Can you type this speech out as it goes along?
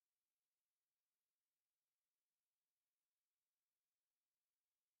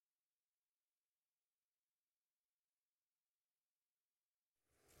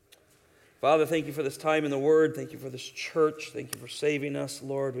Father, thank you for this time in the Word. Thank you for this church. Thank you for saving us,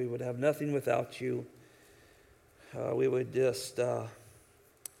 Lord. We would have nothing without you. We would just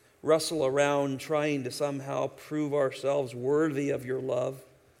wrestle around trying to somehow prove ourselves worthy of your love.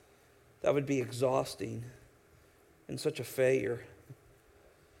 That would be exhausting and such a failure.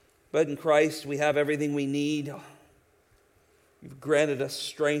 But in Christ, we have everything we need. You've granted us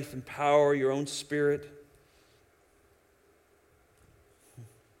strength and power, your own Spirit.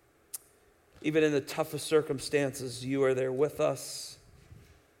 Even in the toughest circumstances, you are there with us,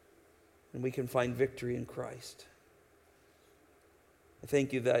 and we can find victory in Christ. I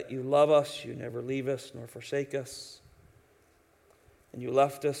thank you that you love us, you never leave us nor forsake us, and you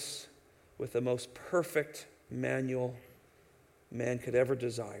left us with the most perfect manual man could ever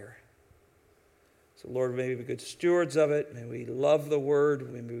desire. So Lord, may we be good stewards of it. May we love the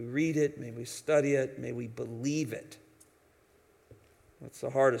Word. May we read it. May we study it. May we believe it. That's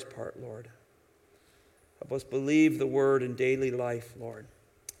the hardest part, Lord. Help us believe the Word in daily life, Lord,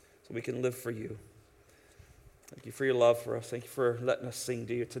 so we can live for you. Thank you for your love for us. Thank you for letting us sing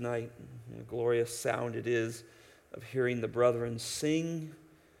to you tonight. And the glorious sound it is of hearing the brethren sing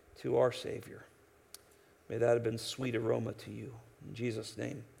to our Savior. May that have been sweet aroma to you. In Jesus'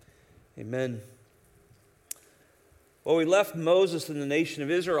 name, amen. Well, we left Moses and the nation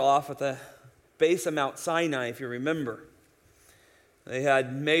of Israel off at the base of Mount Sinai, if you remember. They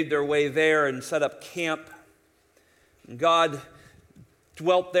had made their way there and set up camp. And God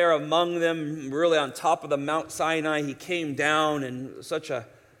dwelt there among them, really on top of the Mount Sinai. He came down in such a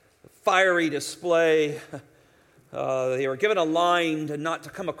fiery display. They were given a line not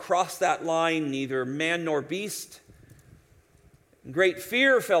to come across that line, neither man nor beast. Great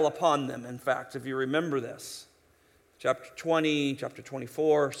fear fell upon them, in fact, if you remember this. Chapter 20, chapter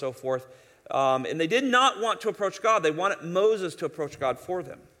 24, so forth. And they did not want to approach God. They wanted Moses to approach God for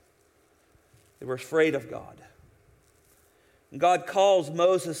them. They were afraid of God. And God calls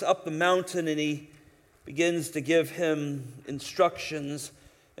Moses up the mountain, and he begins to give him instructions.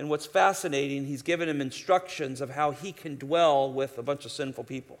 And what's fascinating, he's given him instructions of how he can dwell with a bunch of sinful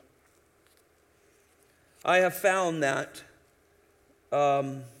people. I have found that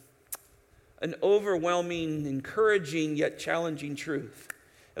an overwhelming, encouraging, yet challenging truth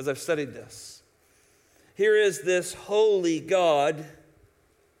as I've studied this. Here is this holy God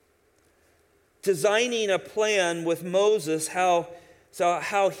designing a plan with Moses how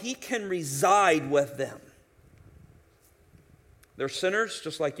he can reside with them. They're sinners,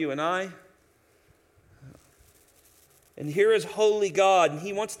 just like you and I. And here is holy God, and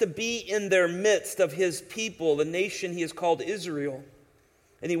he wants to be in their midst of his people, the nation he has called Israel.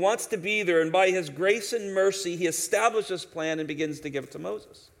 And he wants to be there, and by his grace and mercy, he establishes his plan and begins to give it to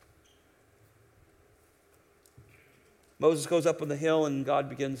Moses. Moses goes up on the hill, and God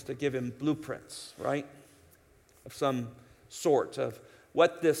begins to give him blueprints, right? Of some sort, of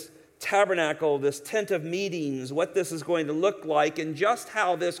what this tabernacle, this tent of meetings, what this is going to look like, and just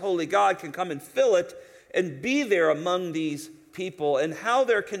how this holy God can come and fill it and be there among these people, and how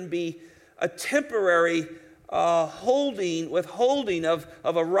there can be a temporary withholding of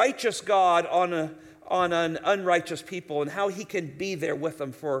a righteous God on an unrighteous people, and how he can be there with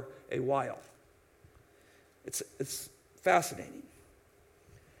them for a while. It's fascinating.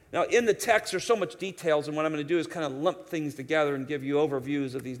 Now, in the text, there's so much details, and what I'm going to do is kind of lump things together and give you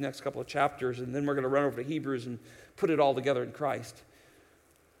overviews of these next couple of chapters, and then we're going to run over to Hebrews and put it all together in Christ.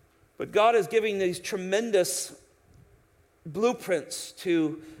 But God is giving these tremendous blueprints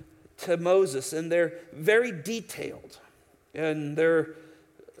to Moses, and they're very detailed, and they're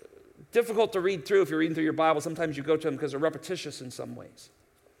difficult to read through if you're reading through your Bible. Sometimes you go to them because they're repetitious in some ways.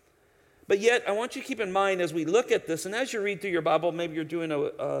 But yet, I want you to keep in mind as we look at this, and as you read through your Bible, maybe you're doing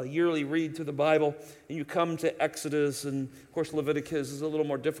a yearly read through the Bible, and you come to Exodus, and of course Leviticus is a little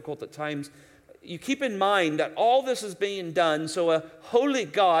more difficult at times. You keep in mind that all this is being done so a holy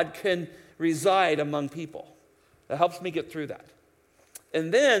God can reside among people. That helps me get through that.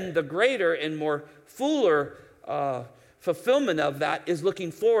 And then the greater and more fuller fulfillment of that is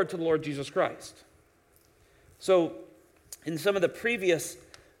looking forward to the Lord Jesus Christ. So in some of the previous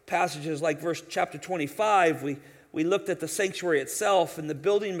passages, like chapter 25, we looked at the sanctuary itself and the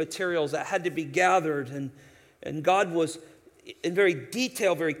building materials that had to be gathered, and God was in very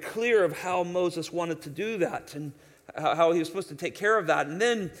detail, very clear of how Moses wanted to do that and how he was supposed to take care of that. And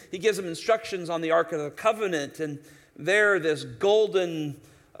then he gives him instructions on the Ark of the Covenant, and there this golden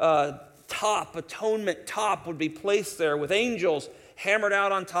atonement top would be placed there with angels hammered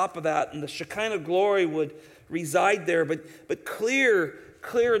out on top of that, and the Shekinah glory would reside there. But clear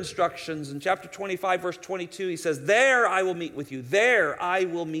instructions. In chapter 25, verse 22, he says, "There I will meet with you. There I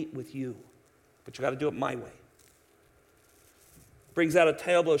will meet with you." but you got to do it my way. Brings out a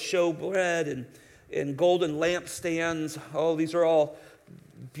table of showbread and golden lampstands. Oh, these are all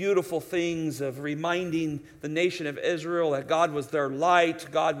beautiful things of reminding the nation of Israel that God was their light,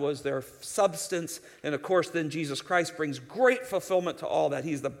 God was their substance, and of course then Jesus Christ brings great fulfillment to all that.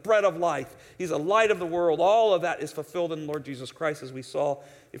 He's the bread of life. He's the light of the world. All of that is fulfilled in Lord Jesus Christ, as we saw,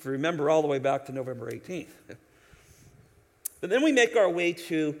 if you remember, all the way back to November 18th. But then we make our way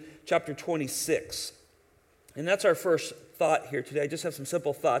to chapter 26. And that's our first thought here today. I just have some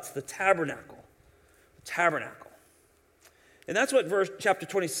simple thoughts. The tabernacle. The tabernacle. And that's what chapter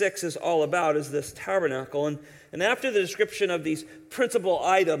 26 is all about, is this tabernacle. And after the description of these principal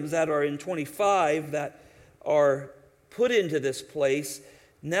items that are in 25 that are put into this place,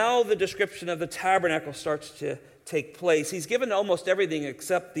 now the description of the tabernacle starts to take place. He's given almost everything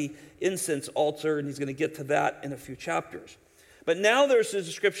except the incense altar, and he's going to get to that in a few chapters. But now there's a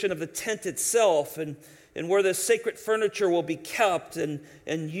description of the tent itself and where the sacred furniture will be kept and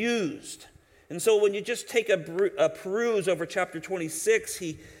used. And so when you just take a peruse over chapter 26,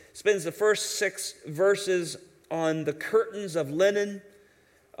 he spends the first 6 verses on the curtains of linen.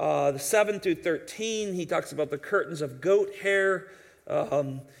 The 7 through 13, he talks about the curtains of goat hair.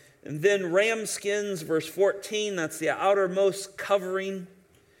 And then ram skins, verse 14, that's the outermost covering.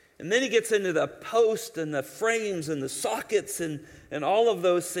 And then he gets into the post and the frames and the sockets and all of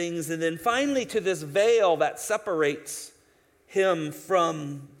those things. And then finally to this veil that separates him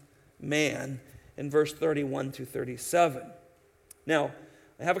from man in verse 31 through 37. Now,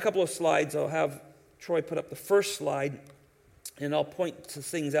 I have a couple of slides. I'll have Troy put up the first slide, and I'll point to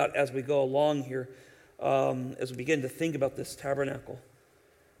things out as we go along here as we begin to think about this tabernacle.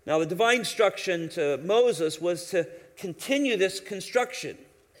 Now, the divine instruction to Moses was to continue this construction.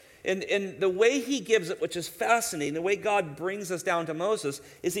 And the way he gives it, which is fascinating, the way God brings us down to Moses,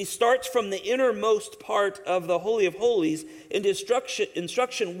 is he starts from the innermost part of the Holy of Holies, and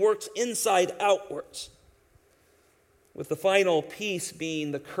instruction works inside outwards, with the final piece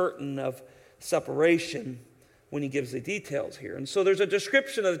being the curtain of separation when he gives the details here. And so there's a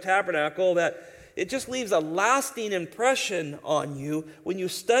description of the tabernacle that it just leaves a lasting impression on you when you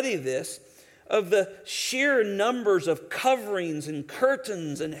study this, of the sheer numbers of coverings and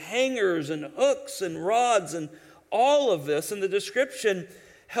curtains and hangers and hooks and rods and all of this. And the description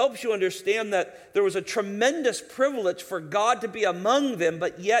helps you understand that there was a tremendous privilege for God to be among them,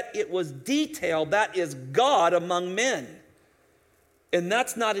 but yet it was detailed. That is God among men. And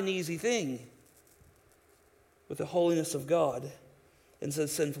that's not an easy thing with the holiness of God and the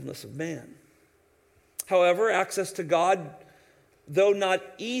sinfulness of man. However, access to God, though not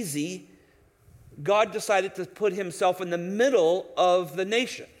easy, God decided to put himself in the middle of the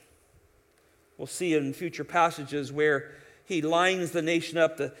nation. We'll see in future passages where he lines the nation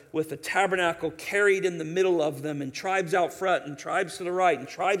up with the tabernacle carried in the middle of them, and tribes out front and tribes to the right and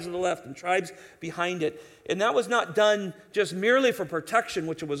tribes to the left and tribes behind it. And that was not done just merely for protection,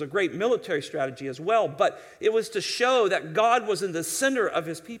 which was a great military strategy as well, but it was to show that God was in the center of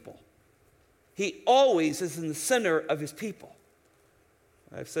his people. He always is in the center of his people.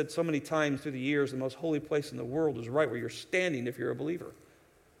 I've said so many times through the years, the most holy place in the world is right where you're standing if you're a believer.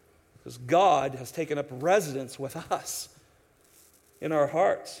 Because God has taken up residence with us in our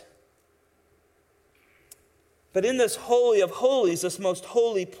hearts. But in this Holy of Holies, this most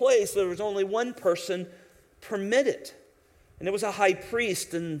holy place, there was only one person permitted. And it was a high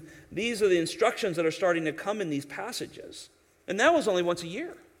priest. And these are the instructions that are starting to come in these passages. And that was only once a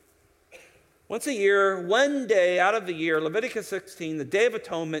year. Once a year, one day out of the year, Leviticus 16, the Day of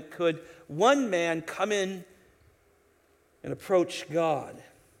Atonement, could one man come in and approach God.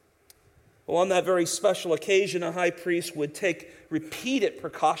 Well, on that very special occasion, a high priest would take repeated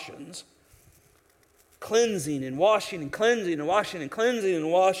precautions, cleansing and washing and cleansing and washing and cleansing and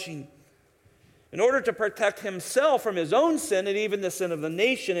washing, in order to protect himself from his own sin and even the sin of the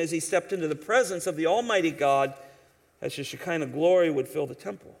nation as he stepped into the presence of the Almighty God, as his Shekinah glory would fill the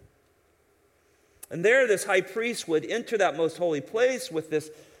temple. And there, this high priest would enter that most holy place with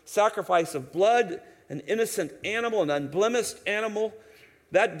this sacrifice of blood, an innocent animal, an unblemished animal.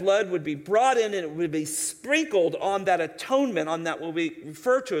 That blood would be brought in and it would be sprinkled on that atonement, on that what we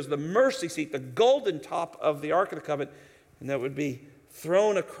refer to as the mercy seat, the golden top of the Ark of the Covenant, and that would be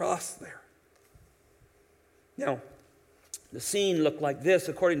thrown across there. Now, the scene looked like this,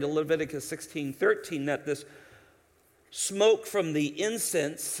 according to Leviticus 16:13, that this smoke from the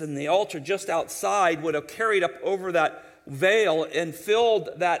incense and the altar just outside would have carried up over that veil and filled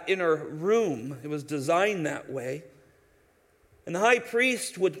that inner room. It was designed that way. And the high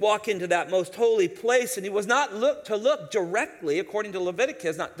priest would walk into that most holy place, and he was not to look directly, according to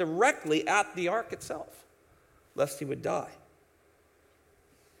Leviticus, not directly at the ark itself, lest he would die.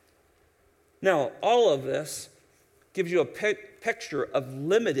 Now, all of this gives you a picture of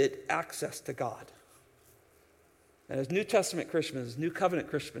limited access to God. And as New Testament Christians, New Covenant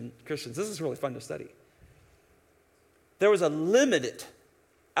Christians, this is really fun to study. There was a limited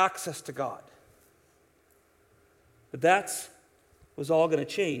access to God. But that was all going to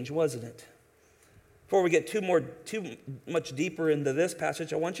change, wasn't it? Before we get too much deeper into this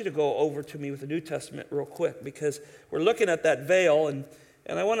passage, I want you to go over to me with the New Testament real quick, because we're looking at that veil, and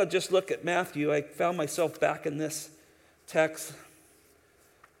I want to just look at Matthew. I found myself back in this text,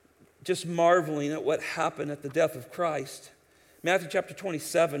 just marveling at what happened at the death of Christ. Matthew chapter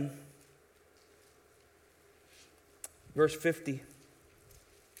 27, verse 50.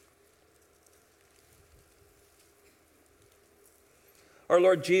 Our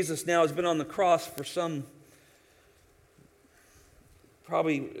Lord Jesus now has been on the cross for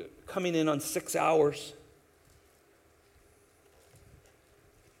probably coming in on 6 hours.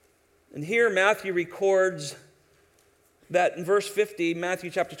 And here Matthew records that in verse 50, Matthew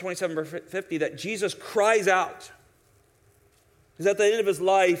chapter 27, verse 50, that Jesus cries out. Because at the end of his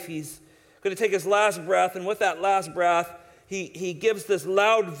life, he's going to take his last breath, and with that last breath, he gives this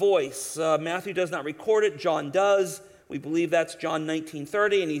loud voice. Matthew does not record it, John does. We believe that's John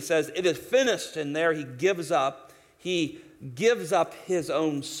 19:30, and he says, "It is finished," and there he gives up. He gives up his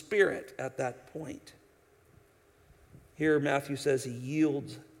own spirit at that point. Here Matthew says he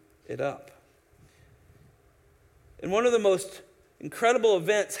yields it up. And one of the most incredible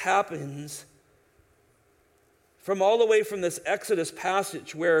events happens from all the way from this Exodus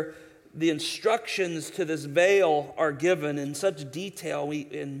passage, where the instructions to this veil are given in such detail.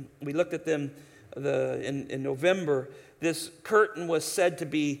 We looked at them in November. This curtain was said to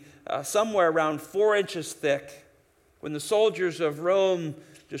be somewhere around 4 inches thick. When the soldiers of Rome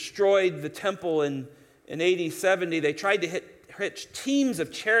destroyed the temple in AD 70, they tried to hitch teams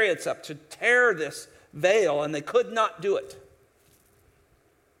of chariots up to tear this veil, and they could not do it.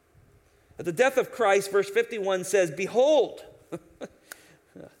 At the death of Christ, verse 51 says, "Behold,"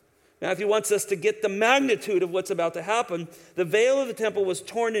 Matthew wants us to get the magnitude of what's about to happen. "The veil of the temple was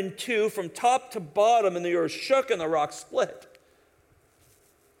torn in two from top to bottom, and the earth shook and the rock split."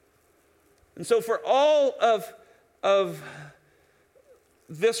 And so for all of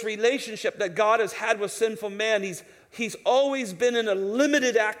this relationship that God has had with sinful man, he's always been in a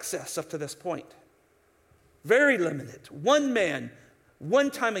limited access up to this point. Very limited. One man, one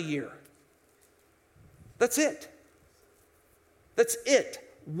time a year. That's it. That's it.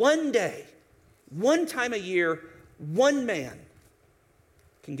 One day, one time a year, one man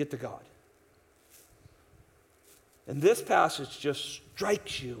can get to God. And this passage just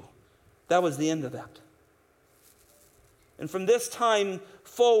strikes you. That was the end of that. And from this time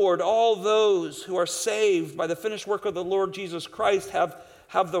forward, all those who are saved by the finished work of the Lord Jesus Christ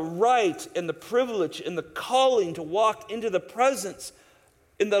have the right and the privilege and the calling to walk into the presence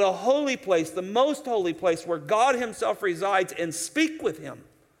in the holy place, the most holy place where God himself resides, and speak with him.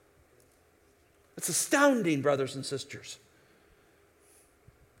 It's astounding, brothers and sisters.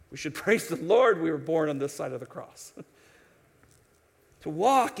 We should praise the Lord we were born on this side of the cross. To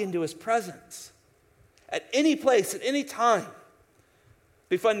walk into his presence at any place, at any time. It'd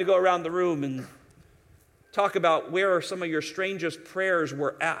be fun to go around the room and talk about where some of your strangest prayers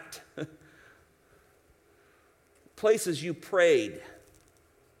were at. Places you prayed.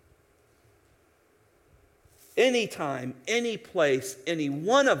 Anytime, any place, any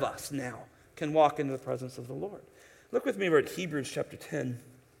one of us now can walk into the presence of the Lord. Look with me over at Hebrews chapter 10.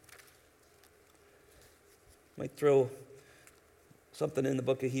 Might throw something in the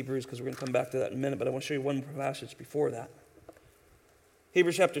book of Hebrews because we're going to come back to that in a minute, but I want to show you one passage before that.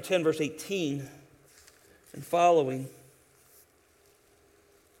 Hebrews chapter 10, verse 18 and following.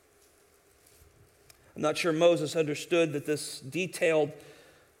 I'm not sure Moses understood that this detailed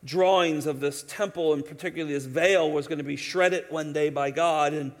drawings of this temple, and particularly this veil, was going to be shredded one day by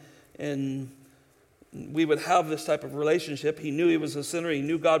God, and we would have this type of relationship. He knew he was a sinner. He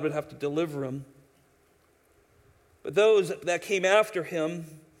knew God would have to deliver him. But those that came after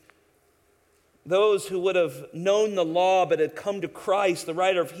him, those who would have known the law but had come to Christ, the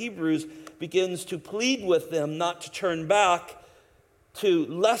writer of Hebrews begins to plead with them not to turn back to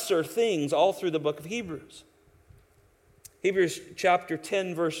lesser things all through the book of Hebrews. Hebrews chapter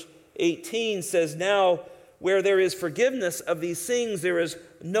 10, verse 18 says, "Now, where there is forgiveness of these things, there is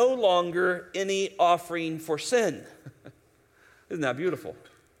no longer any offering for sin." Isn't that beautiful?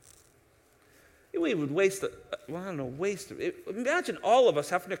 We would waste imagine all of us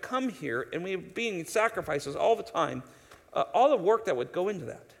having to come here and we being sacrifices all the time, all the work that would go into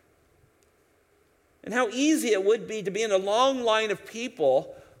that. And how easy it would be to be in a long line of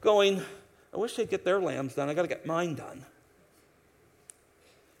people going, I wish they'd get their lambs done. I got to get mine done.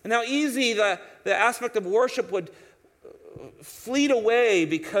 And how easy the aspect of worship would fleet away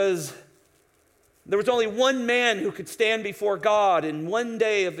because there was only one man who could stand before God in one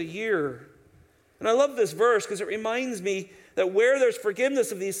day of the year. And I love this verse because it reminds me that where there's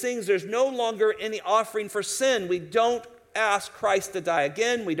forgiveness of these things, there's no longer any offering for sin. We don't ask Christ to die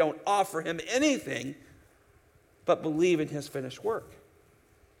again. We don't offer him anything but believe in his finished work.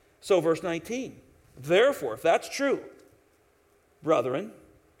 So verse 19, therefore, if that's true, brethren,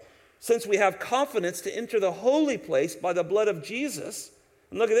 since we have confidence to enter the holy place by the blood of Jesus,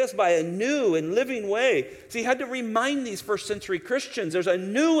 and look at this, by a new and living way. So he had to remind these first century Christians there's a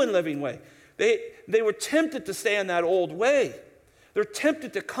new and living way. They were tempted to stay in that old way. They're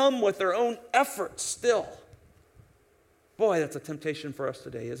tempted to come with their own efforts still. Boy, that's a temptation for us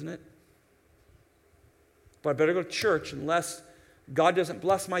today, isn't it? But I better go to church unless God doesn't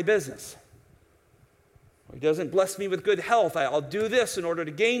bless my business. Or he doesn't bless me with good health. I'll do this in order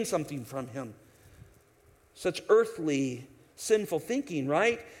to gain something from him. Such earthly, sinful thinking,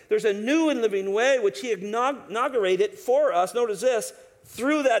 right? There's a new and living way which he inaugurated for us, notice this,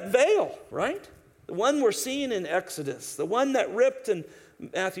 through that veil, right? The one we're seeing in Exodus, the one that ripped in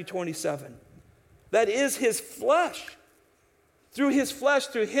Matthew 27. That is his flesh. Through his flesh,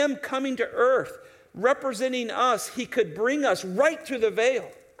 through him coming to earth, representing us, he could bring us right through the veil.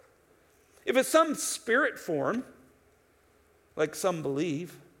 If it's some spirit form, like some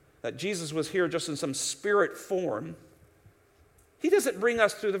believe, that Jesus was here just in some spirit form, he doesn't bring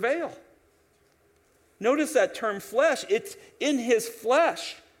us through the veil. Notice that term flesh. It's in his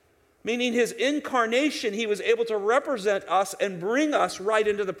flesh, meaning his incarnation. He was able to represent us and bring us right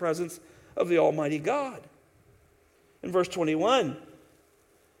into the presence of the Almighty God. In verse 21,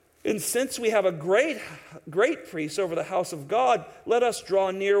 and since we have a great priest over the house of God, let us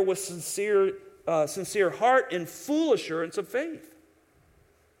draw near with sincere heart and full assurance of faith.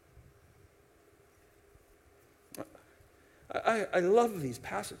 I love these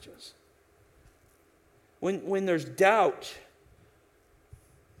passages. When there's doubt,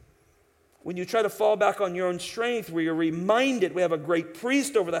 when you try to fall back on your own strength, where you're reminded we have a great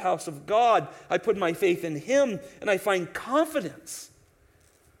priest over the house of God, I put my faith in him and I find confidence.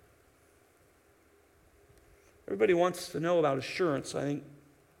 Everybody wants to know about assurance. I think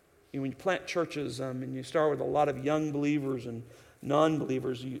when you plant churches and you start with a lot of young believers and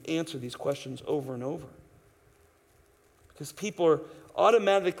non-believers, you answer these questions over and over. Because people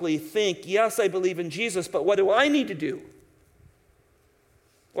automatically think, yes, I believe in Jesus, but what do I need to do?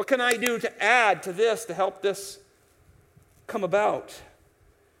 What can I do to add to this to help this come about?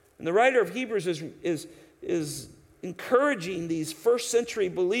 And the writer of Hebrews is encouraging these first century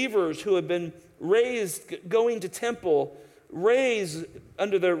believers who have been raised going to temple, raised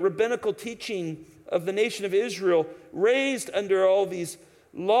under the rabbinical teaching of the nation of Israel, raised under all these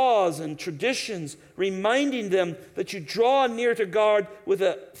laws and traditions, reminding them that you draw near to God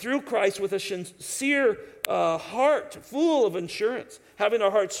through Christ with a sincere heart, full of assurance, having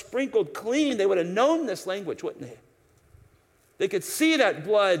our hearts sprinkled clean. They would have known this language, wouldn't they? They could see that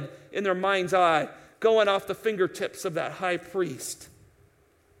blood in their mind's eye going off the fingertips of that high priest.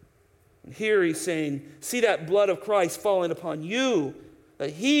 And here he's saying, see that blood of Christ falling upon you, that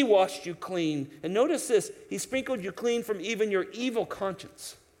he washed you clean. And notice this, he sprinkled you clean from even your evil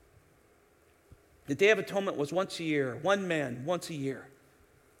conscience. The Day of Atonement was once a year, one man, once a year.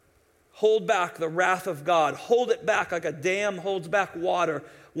 Hold back the wrath of God. Hold it back like a dam holds back water.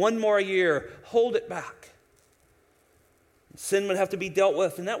 One more year, hold it back. Sin would have to be dealt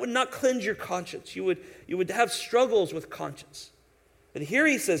with, and that would not cleanse your conscience. You would have struggles with conscience. But here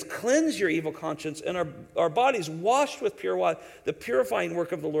he says, cleanse your evil conscience, and our bodies washed with pure water, the purifying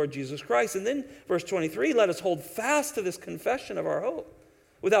work of the Lord Jesus Christ. And then verse 23, let us hold fast to this confession of our hope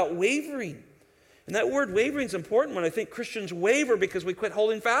without wavering. And that word wavering is important when I think Christians waver because we quit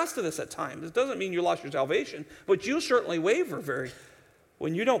holding fast to this at times. It doesn't mean you lost your salvation, but you certainly waver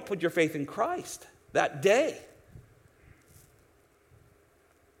when you don't put your faith in Christ that day.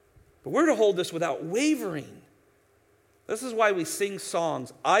 But we're to hold this without wavering. This is why we sing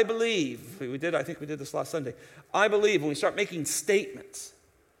songs. I believe. I think we did this last Sunday. I believe when we start making statements.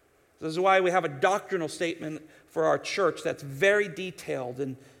 This is why we have a doctrinal statement for our church that's very detailed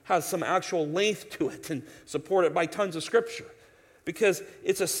and has some actual length to it and supported by tons of scripture. Because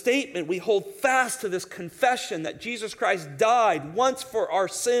it's a statement. We hold fast to this confession that Jesus Christ died once for our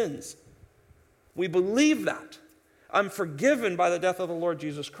sins. We believe that. I'm forgiven by the death of the Lord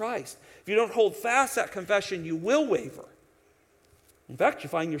Jesus Christ. If you don't hold fast that confession, you will waver. In fact, you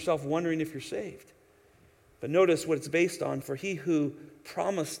find yourself wondering if you're saved. But notice what it's based on. For he who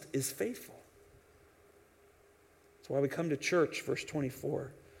promised is faithful. That's why we come to church, verse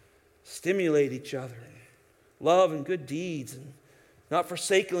 24. Stimulate each other in love and good deeds, and not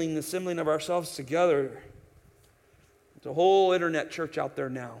forsaking the assembling of ourselves together. There's a whole internet church out there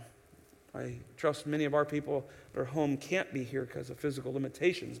now. I trust many of our people that are home can't be here because of physical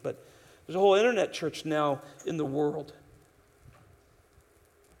limitations, but there's a whole internet church now in the world,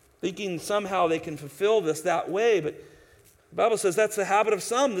 thinking somehow they can fulfill this that way, but the Bible says that's the habit of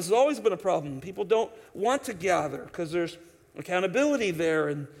some. This has always been a problem. People don't want to gather because there's accountability there,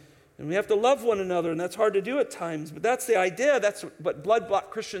 and we have to love one another, and that's hard to do at times. But that's the idea. That's what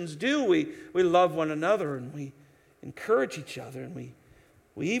blood-bought Christians do. We love one another, and we encourage each other, and we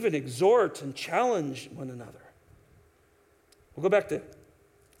even exhort and challenge one another. We'll go back to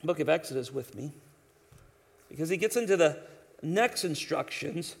the book of Exodus with me, because he gets into the next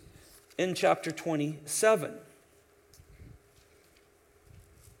instructions in chapter 27.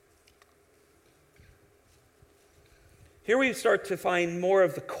 Here we start to find more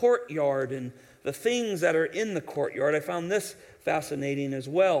of the courtyard and the things that are in the courtyard. I found this fascinating as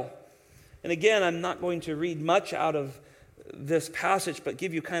well. And again, I'm not going to read much out of this passage, but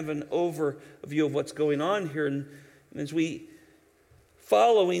give you kind of an overview of what's going on here. And as we,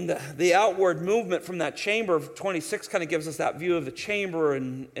 following the outward movement from that chamber of 26 kind of gives us that view of the chamber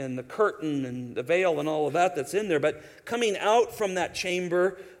and the curtain and the veil and all of that that's in there. But coming out from that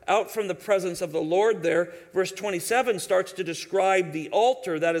chamber, out from the presence of the Lord there, verse 27 starts to describe the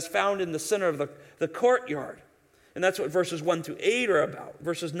altar that is found in the center of the courtyard. And that's what verses 1 through 8 are about.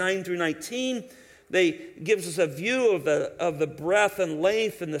 Verses 9 through 19, they gives us a view of the breadth and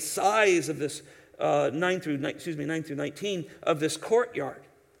length and the size of this 9 through 19 of this courtyard.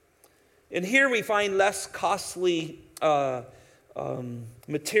 And here we find less costly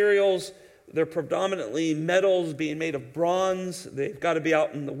materials. They're predominantly metals being made of bronze. They've got to be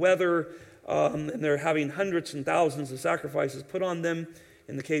out in the weather, and they're having hundreds and thousands of sacrifices put on them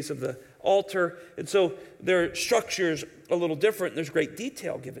in the case of the altar. And so their structure's a little different. There's great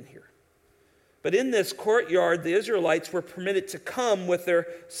detail given here. But in this courtyard, the Israelites were permitted to come with their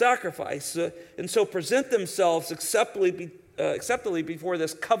sacrifice and so present themselves acceptably before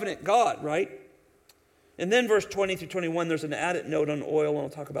this covenant God, right? And then verse 20 through 21, there's an added note on oil, and I'll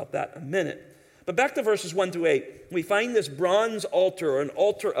talk about that in a minute. But back to verses 1 through 8, we find this bronze altar, or an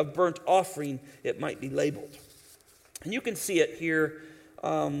altar of burnt offering, it might be labeled. And you can see it here. See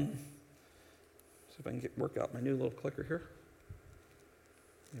if I can work out my new little clicker here.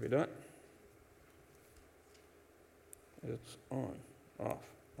 Maybe not. It's on, off,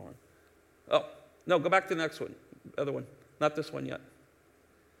 on. Oh, no, go back to the next one, other one. Not this one yet.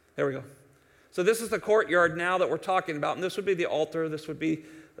 There we go. So this is the courtyard now that we're talking about, and this would be the altar. This would be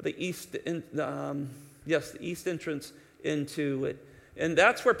the east, the east entrance into it, and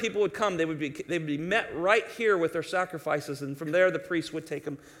that's where people would come. They would be met right here with their sacrifices, and from there the priest would take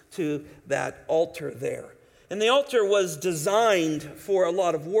them to that altar there. And the altar was designed for a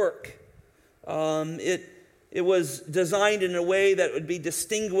lot of work. It was designed in a way that would be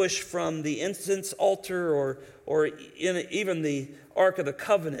distinguished from the incense altar or even the Ark of the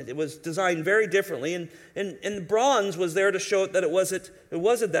Covenant. It was designed very differently, and bronze was there to show that it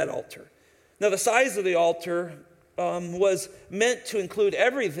wasn't that altar. Now, the size of the altar was meant to include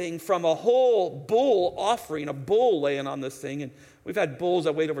everything from a whole bull offering, a bull laying on this thing, and we've had bulls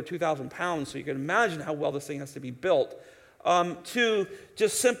that weighed over 2,000 pounds, so you can imagine how well this thing has to be built. To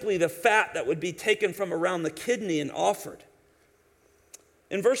just simply the fat that would be taken from around the kidney and offered.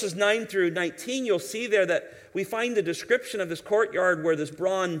 In verses 9 through 19, you'll see there that we find the description of this courtyard where this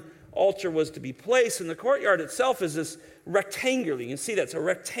bronze altar was to be placed, and the courtyard itself is this rectangular. You can see that's a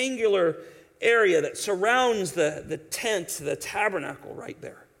rectangular area that surrounds the tent, the tabernacle right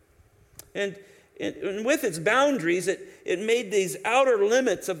there. And with its boundaries, it made these outer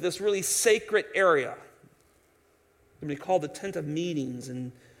limits of this really sacred area. It would be called the tent of meetings,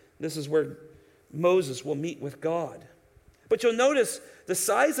 and this is where Moses will meet with God. But you'll notice the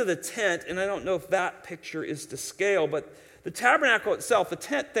size of the tent, and I don't know if that picture is to scale, but the tabernacle itself, the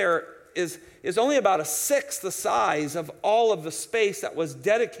tent there is only about a sixth the size of all of the space that was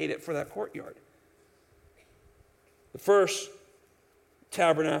dedicated for that courtyard. The first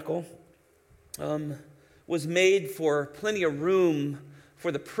tabernacle was made for plenty of room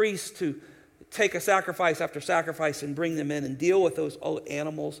for the priest to take a sacrifice after sacrifice and bring them in and deal with those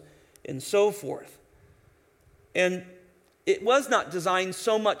animals and so forth. And it was not designed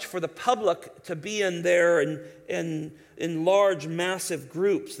so much for the public to be in there and in large, massive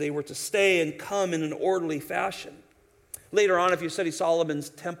groups. They were to stay and come in an orderly fashion. Later on, if you study Solomon's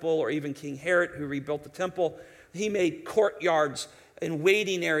temple, or even King Herod, who rebuilt the temple, he made courtyards and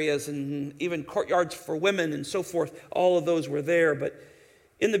waiting areas and even courtyards for women and so forth. All of those were there. But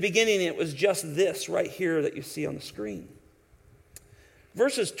in the beginning, it was just this right here that you see on the screen.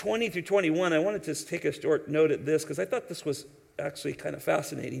 Verses 20 through 21, I wanted to take a short note at this because I thought this was actually kind of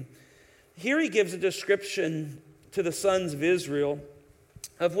fascinating. Here he gives a description to the sons of Israel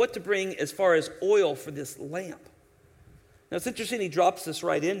of what to bring as far as oil for this lamp. Now it's interesting he drops this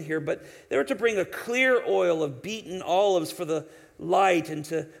right in here, but they were to bring a clear oil of beaten olives for the light and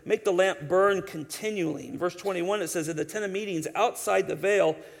to make the lamp burn continually. In verse 21 it says, in the tent of meetings outside the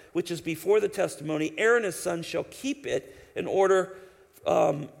veil, which is before the testimony, Aaron and his son shall keep it in order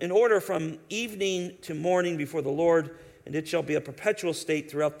from evening to morning before the Lord, and it shall be a perpetual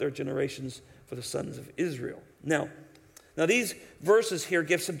state throughout their generations for the sons of Israel. Now these verses here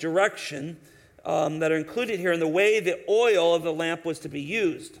give some direction that are included here in the way the oil of the lamp was to be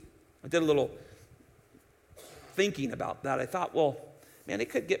used. I did a little thinking about that. I thought, well, man, it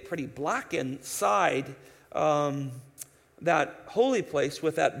could get pretty black inside that holy place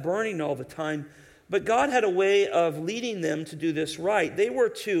with that burning all the time. But God had a way of leading them to do this right. They were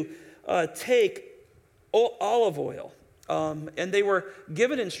to take olive oil, and they were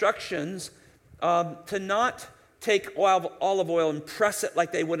given instructions to not take olive oil and press it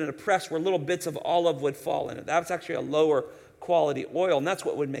like they would in a press where little bits of olive would fall in it. That's actually a lower quality oil, and that's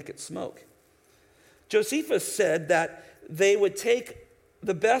what would make it smoke. Josephus said that they would take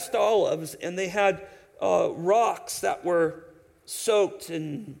the best olives, and they had rocks that were soaked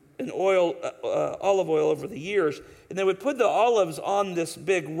in olive oil over the years, and they would put the olives on this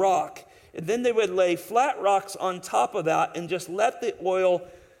big rock, and then they would lay flat rocks on top of that and just let the oil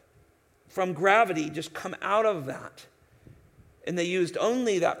from gravity just come out of that. And they used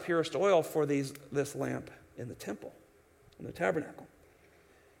only that purest oil for this lamp in the temple, in the tabernacle.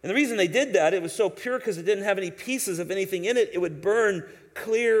 And the reason they did that, it was so pure because it didn't have any pieces of anything in it. It would burn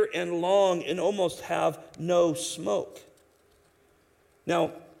clear and long and almost have no smoke.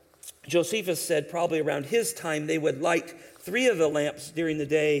 Now, Josephus said probably around his time they would light 3 of the lamps during the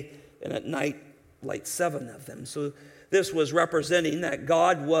day, and at night light 7 of them. So this was representing that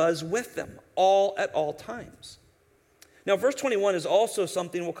God was with them at all times. Now, verse 21 is also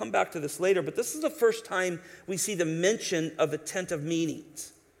something, we'll come back to this later, but this is the first time we see the mention of the tent of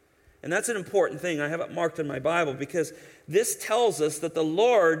meetings. And that's an important thing. I have it marked in my Bible because this tells us that the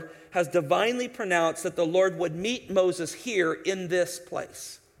Lord has divinely pronounced that the Lord would meet Moses here in this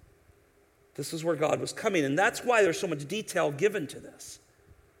place. This is where God was coming, and that's why there's so much detail given to this.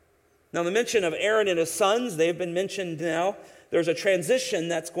 Now, the mention of Aaron and his sons, they've been mentioned now. There's a transition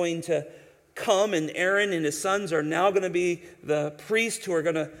that's going to come, and Aaron and his sons are now going to be the priests who are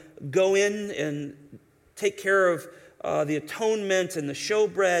going to go in and take care of the atonement and the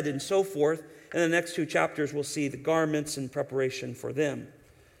showbread and so forth. In the next 2 chapters, we'll see the garments in preparation for them.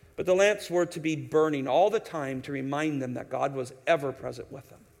 But the lamps were to be burning all the time to remind them that God was ever present with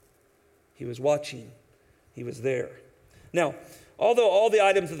them. He was watching. He was there. Now, although all the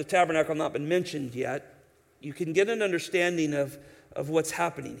items of the tabernacle have not been mentioned yet, you can get an understanding of what's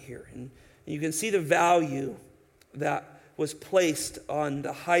happening here. And you can see the value that was placed on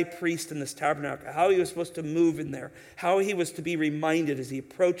the high priest in this tabernacle, how he was supposed to move in there, how he was to be reminded as he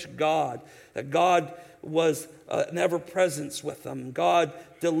approached God, that God was an ever-presence with them. God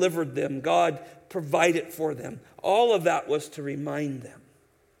delivered them. God provided for them. All of that was to remind them.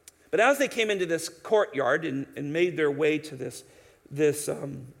 But as they came into this courtyard and made their way to this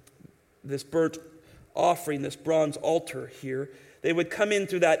burnt offering, this bronze altar here, they would come in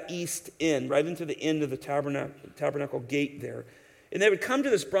through that east end, right into the end of the tabernacle gate there. And they would come to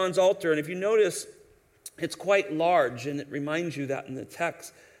this bronze altar, and if you notice, it's quite large, and it reminds you that in the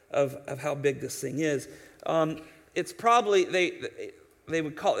text of how big this thing is. It's probably, they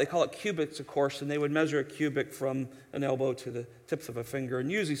call it cubits, of course, and they would measure a cubit from an elbow to the tips of a finger,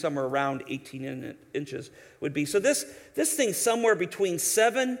 and usually somewhere around 18 inches would be. So this thing's somewhere between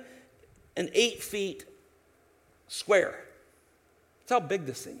 7 and 8 feet square. That's how big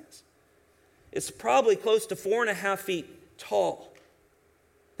this thing is. It's probably close to 4.5 feet tall.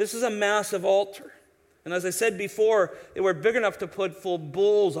 This is a massive altar. And as I said before, they were big enough to put full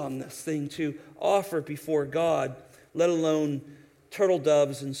bulls on this thing to offer before God, let alone turtle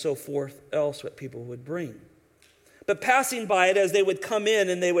doves and so forth, else what people would bring. But passing by it, as they would come in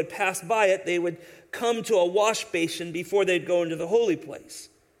and they would pass by it, they would come to a wash basin before they'd go into the holy place.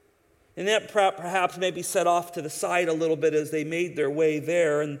 And that perhaps maybe set off to the side a little bit as they made their way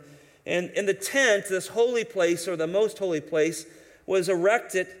there. And the tent, this holy place, or the most holy place, was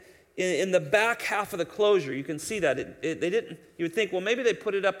erected in the back half of the closure. You can see that. They didn't. You would think, well, maybe they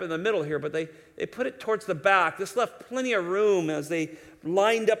put it up in the middle here, but they put it towards the back. This left plenty of room as they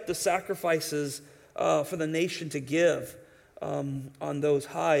lined up the sacrifices for the nation to give on those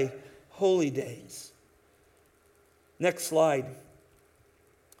high holy days. Next slide.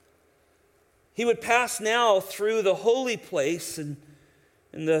 He would pass now through the holy place and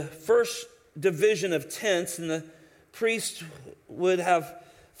in the first division of tents, and the priest would have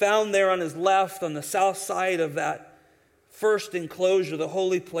found there on his left, on the south side of that first enclosure, the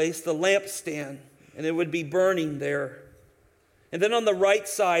holy place, the lampstand, and it would be burning there. And then on the right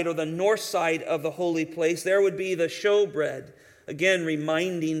side, or the north side of the holy place, there would be the showbread, again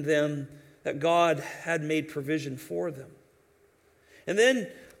reminding them that God had made provision for them. And then,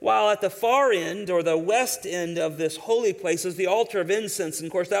 while at the far end, or the west end of this holy place, is the altar of incense. And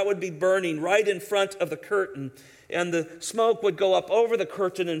of course, that would be burning right in front of the curtain. And the smoke would go up over the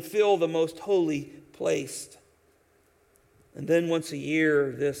curtain and fill the most holy place. And then once a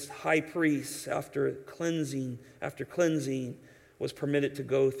year, this high priest, after cleansing, was permitted to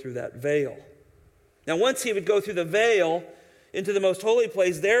go through that veil. Now, once he would go through the veil into the most holy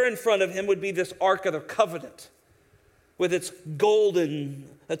place, there in front of him would be this Ark of the Covenant, with its golden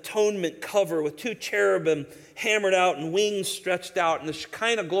atonement cover, with 2 cherubim hammered out and wings stretched out, and the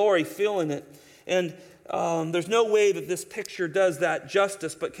Shekinah glory filling it. And there's no way that this picture does that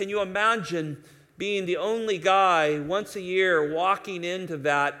justice, but can you imagine being the only guy once a year walking into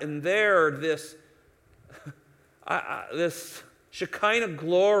that, and there this Shekinah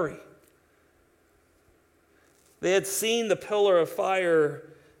glory. They had seen the pillar of fire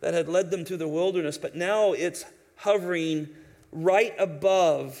that had led them through the wilderness, but now it's hovering right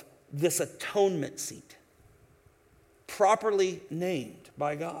above this atonement seat, properly named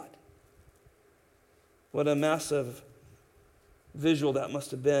by God. What a massive visual that must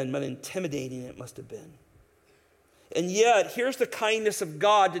have been, what intimidating it must have been. And yet, here's the kindness of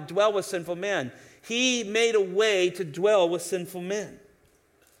God to dwell with sinful men. He made a way to dwell with sinful men.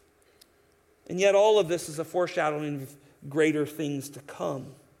 And yet all of this is a foreshadowing of greater things to come.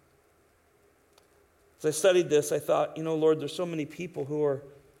 As I studied this, I thought, Lord, there's so many people who are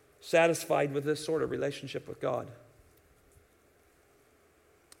satisfied with this sort of relationship with God.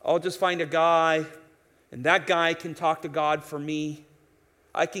 I'll just find a guy, and that guy can talk to God for me.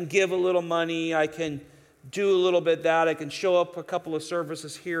 I can give a little money. I can do a little bit of that. I can show up a couple of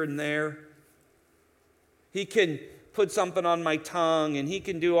services here and there. He can put something on my tongue, and he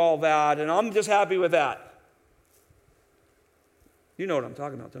can do all that, and I'm just happy with that. You know what I'm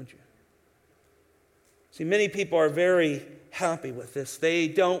talking about, don't you? See, many people are very happy with this. They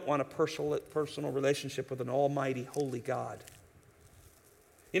don't want a personal relationship with an almighty, holy God.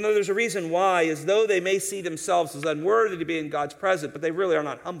 There's a reason why, as though they may see themselves as unworthy to be in God's presence, but they really are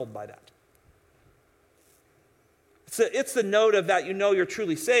not humbled by that. It's the note of that you're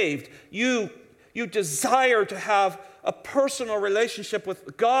truly saved. You desire to have a personal relationship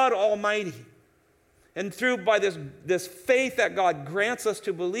with God Almighty. And by this faith that God grants us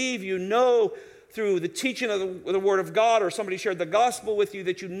to believe, through the teaching of the Word of God, or somebody shared the gospel with you,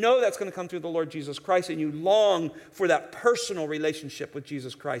 that that's going to come through the Lord Jesus Christ, and you long for that personal relationship with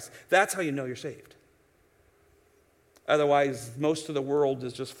Jesus Christ. That's how you know you're saved. Otherwise, most of the world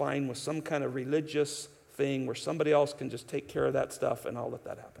is just fine with some kind of religious thing where somebody else can just take care of that stuff, and I'll let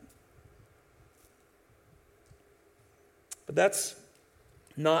that happen. But that's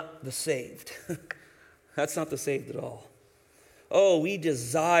not the saved. That's not the saved at all. Oh, we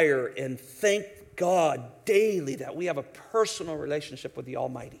desire and thank God daily that we have a personal relationship with the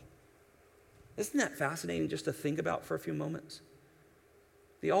Almighty. Isn't that fascinating just to think about for a few moments?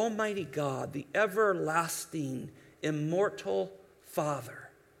 The Almighty God, the everlasting, immortal Father,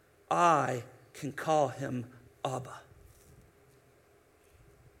 I can call him Abba.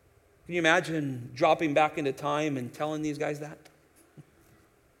 Can you imagine dropping back into time and telling these guys that?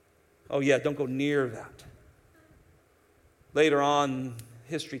 Oh yeah, don't go near that. Later on,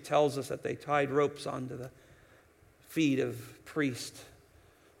 history tells us that they tied ropes onto the feet of priests.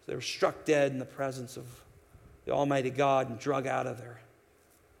 They were struck dead in the presence of the Almighty God and drug out of there.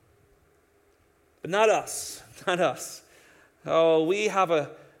 But not us, not us. Oh, we have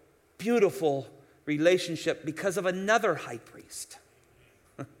a beautiful relationship because of another high priest.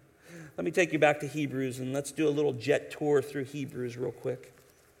 Let me take you back to Hebrews, and let's do a little jet tour through Hebrews real quick.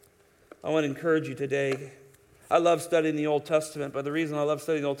 I want to encourage you today. I love studying the Old Testament, but the reason I love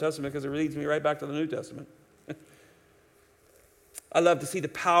studying the Old Testament is because it leads me right back to the New Testament. I love to see the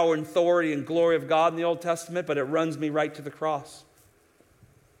power and authority and glory of God in the Old Testament, but it runs me right to the cross.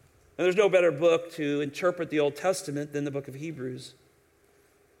 And there's no better book to interpret the Old Testament than the book of Hebrews.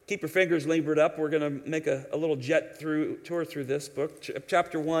 Keep your fingers labored up. We're going to make a little tour through this book.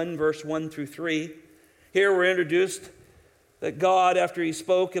 Chapter 1, verse 1 through 3. Here we're introduced that God, after he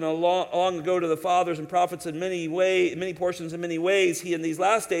spoke long ago to the fathers and prophets in many portions, in many ways, he in these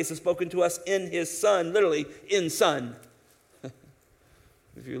last days has spoken to us in his Son, literally in Son.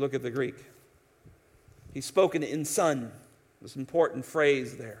 If you look at the Greek. He's spoken in Son. This important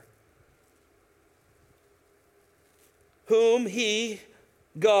phrase there. Whom he,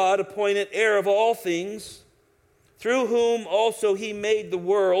 God, appointed heir of all things, through whom also he made the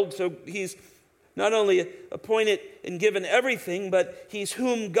world. So he's not only appointed and given everything, but he's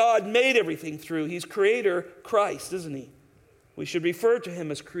whom God made everything through. He's Creator Christ, isn't he? We should refer to him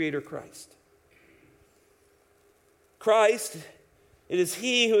as Creator Christ. Christ, it is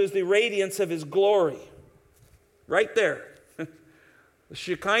he who is the radiance of his glory. Right there. The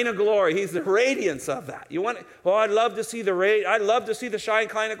Shekinah glory. He's the radiance of that. You want? Oh, I'd love to see the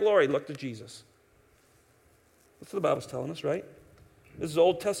Shekinah glory. Look to Jesus. That's what the Bible's telling us, right? This is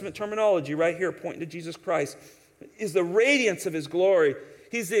Old Testament terminology right here, pointing to Jesus Christ. Is the radiance of his glory.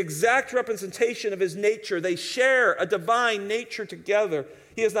 He's the exact representation of his nature. They share a divine nature together.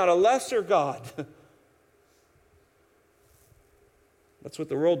 He is not a lesser God. That's what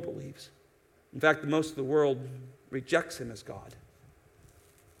the world believes. In fact, most of the world rejects him as God.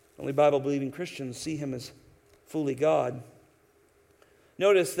 Only Bible-believing Christians see him as fully God.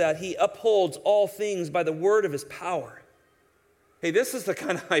 Notice that he upholds all things by the word of his power. Hey, this is the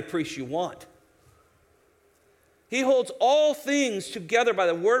kind of high priest you want. He holds all things together by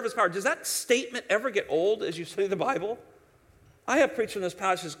the word of his power. Does that statement ever get old as you study the Bible? I have preached on this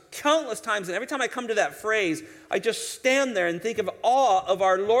passage countless times, and every time I come to that phrase, I just stand there and think of awe of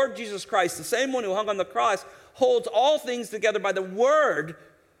our Lord Jesus Christ, the same one who hung on the cross, holds all things together by the word,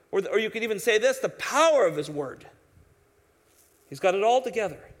 or you could even say this, the power of his word. He's got it all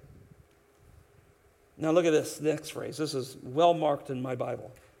together. Now look at this next phrase. This is well marked in my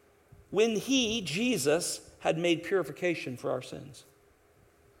Bible. When he, Jesus, had made purification for our sins.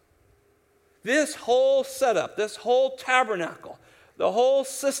 This whole setup, this whole tabernacle, the whole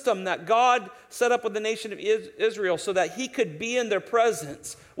system that God set up with the nation of Israel so that he could be in their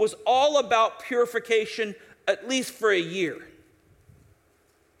presence was all about purification, at least for a year,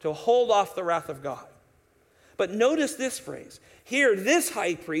 to hold off the wrath of God. But notice this phrase. Here, this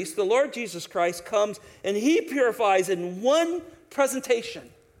high priest, the Lord Jesus Christ, comes and he purifies in one presentation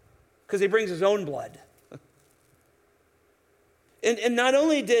because he brings his own blood. And not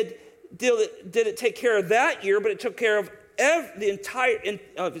only did it take care of that year, but it took care of the entire,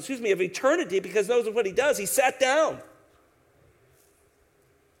 of eternity, because those are what he does. He sat down.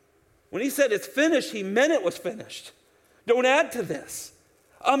 When he said it's finished, he meant it was finished. Don't add to this.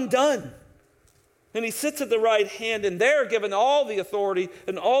 I'm done. And he sits at the right hand, and they're given all the authority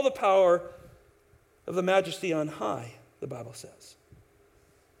and all the power of the majesty on high, the Bible says.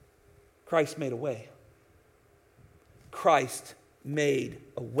 Christ made a way. Christ made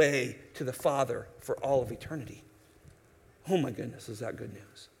a way to the Father for all of eternity. Oh my goodness, is that good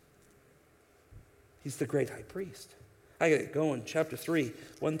news? He's the great high priest. I got to get going. Chapter 3,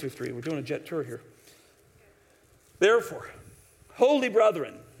 1 through 3. We're doing a jet tour here. Therefore, holy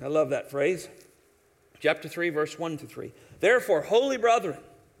brethren, I love that phrase. Chapter 3, verse 1 to 3. Therefore, holy brethren.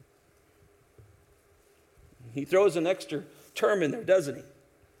 He throws an extra term in there, doesn't he?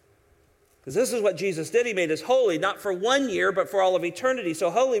 Because this is what Jesus did. He made us holy, not for 1 year, but for all of eternity.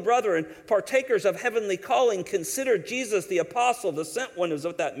 So, holy brethren, partakers of heavenly calling, consider Jesus the apostle, the sent one is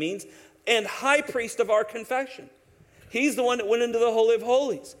what that means, and high priest of our confession. He's the one that went into the Holy of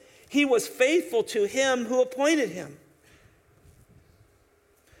Holies. He was faithful to him who appointed him.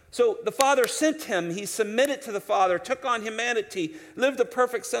 So the Father sent him. He submitted to the Father, took on humanity, lived a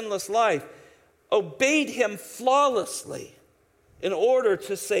perfect sinless life, obeyed him flawlessly in order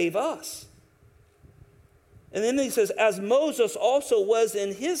to save us. And then he says, as Moses also was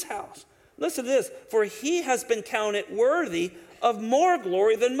in his house. Listen to this. For he has been counted worthy of more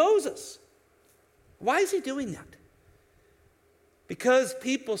glory than Moses. Why is he doing that? Because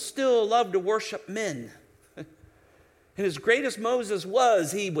people still love to worship men. And as great as Moses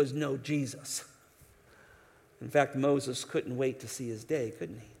was, he was no Jesus. In fact, Moses couldn't wait to see his day,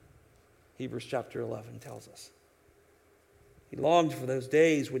 couldn't he? Hebrews chapter 11 tells us. He longed for those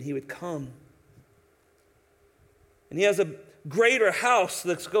days when he would come. And he has a greater house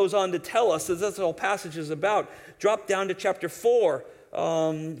that goes on to tell us, as this whole passage is about. Drop down to chapter 4,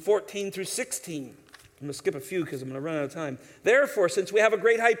 14 through 16. I'm going to skip a few because I'm going to run out of time. Therefore, since we have a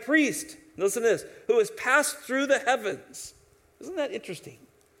great high priest, listen to this, who has passed through the heavens. Isn't that interesting?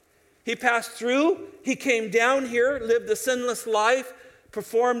 He passed through, he came down here, lived a sinless life,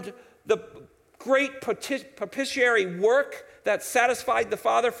 performed the great propitiatory work that satisfied the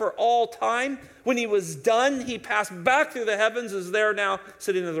Father for all time. When he was done, he passed back through the heavens, is there now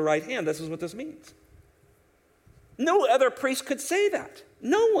sitting at the right hand. This is what this means. No other priest could say that.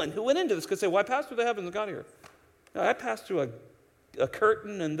 No one who went into this could say, well, I passed through the heavens and got here. No, I passed through a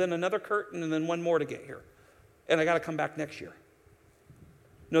curtain and then another curtain and then one more to get here. And I got to come back next year.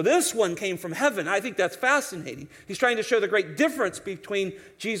 No, this one came from heaven. I think that's fascinating. He's trying to show the great difference between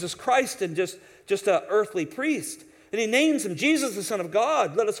Jesus Christ and just an earthly priest. And he names him Jesus, the Son of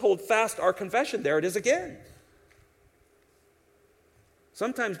God. Let us hold fast our confession. There it is again.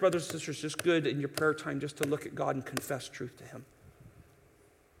 Sometimes, brothers and sisters, just good in your prayer time just to look at God and confess truth to him.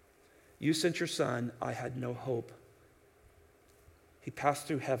 You sent your son, I had no hope. He passed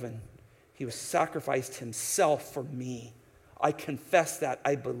through heaven. He was sacrificed himself for me. I confess that.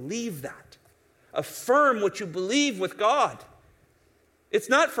 I believe that. Affirm what you believe with God. It's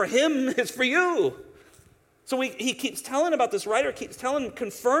not for him, it's for you. So he keeps telling about this, writer keeps telling,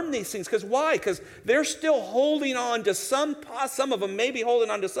 confirm these things. Because why? Because they're still holding on to some of them may be holding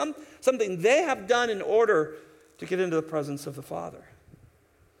on to something they have done in order to get into the presence of the Father.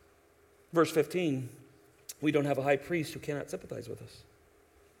 Verse 15, we don't have a high priest who cannot sympathize with us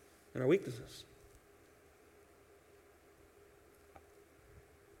in our weaknesses.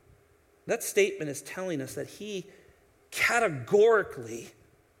 That statement is telling us that he categorically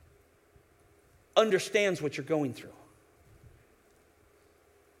understands what you're going through.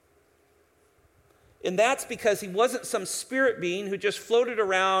 And that's because he wasn't some spirit being who just floated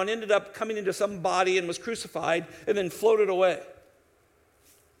around, ended up coming into some body and was crucified and then floated away.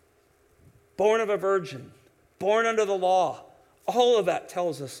 Born of a virgin, born under the law. All of that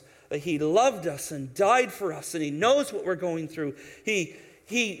tells us that he loved us and died for us, and he knows what we're going through.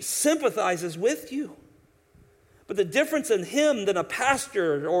 He sympathizes with you. But the difference in him than a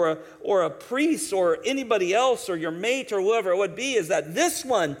pastor or a priest or anybody else or your mate or whoever it would be is that this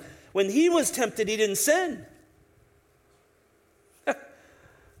one, when he was tempted, he didn't sin.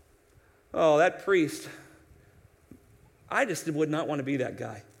 Oh, that priest. I just would not want to be that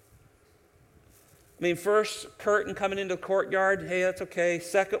guy. I mean, first curtain coming into the courtyard, hey, that's okay.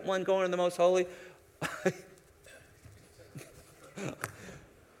 Second one going in the most holy.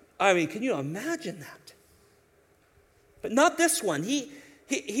 I mean, can you imagine that? But not this one.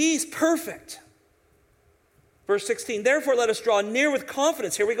 He's perfect. Verse 16, therefore let us draw near with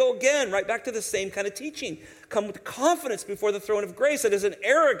confidence. Here we go again, right back to the same kind of teaching. Come with confidence before the throne of grace. That is an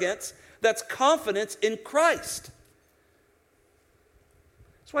arrogance that's confidence in Christ.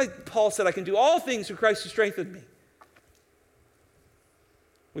 That's why Paul said, I can do all things through Christ who strengthened me.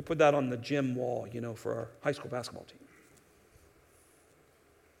 We put that on the gym wall, for our high school basketball team.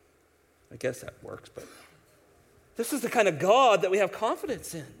 I guess that works, but this is the kind of God that we have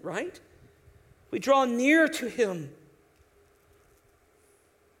confidence in, right? We draw near to him.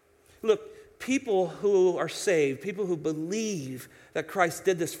 Look, people who are saved, people who believe that Christ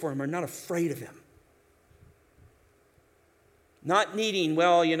did this for them are not afraid of him. Not needing,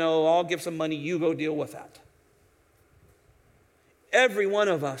 I'll give some money, you go deal with that. Every one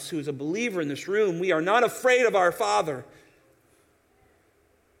of us who is a believer in this room, we are not afraid of our Father.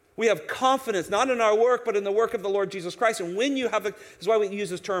 We have confidence, not in our work, but in the work of the Lord Jesus Christ. And when you have this is why we use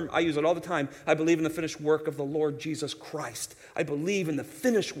this term, I use it all the time. I believe in the finished work of the Lord Jesus Christ. I believe in the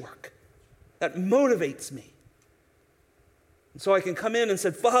finished work. That motivates me. And so I can come in and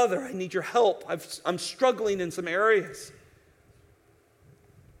say, Father, I need your help. I'm struggling in some areas.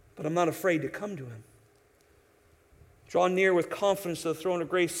 But I'm not afraid to come to him. Draw near with confidence to the throne of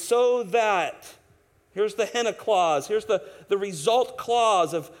grace so that, here's the henna clause, here's the result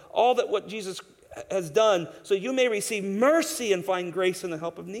clause of all that what Jesus has done, so you may receive mercy and find grace in the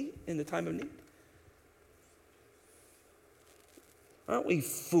help of need, in the time of need. Aren't we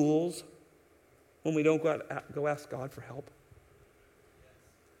fools when we don't go ask God for help?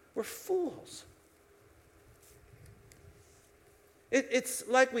 We're fools. It's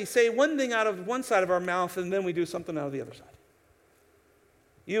like we say one thing out of one side of our mouth and then we do something out of the other side.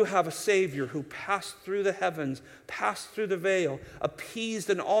 You have a Savior who passed through the heavens, passed through the veil, appeased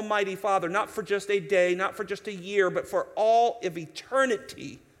an almighty Father, not for just a day, not for just a year, but for all of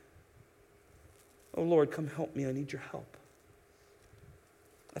eternity. Oh Lord, come help me. I need your help.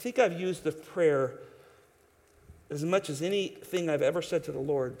 I think I've used the prayer as much as anything I've ever said to the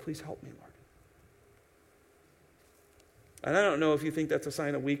Lord. Please help me, Lord. And I don't know if you think that's a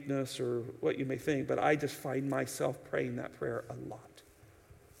sign of weakness or what you may think, but I just find myself praying that prayer a lot.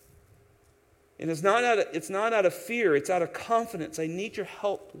 And it's not out of fear, it's out of confidence. I need your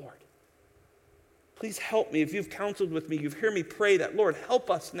help, Lord. Please help me. If you've counseled with me, you've heard me pray that, Lord,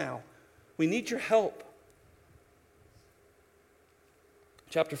 help us now. We need your help.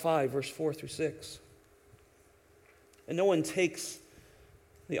 Chapter 5, verse 4 through 6. And no one takes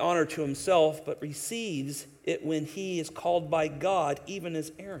the honor to himself, but receives it when he is called by God, even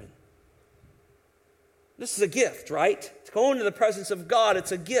as Aaron. This is a gift, right? To go into the presence of God,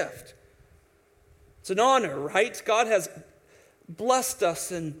 it's a gift. It's an honor, right? God has blessed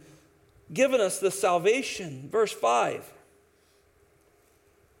us and given us this salvation. Verse 5.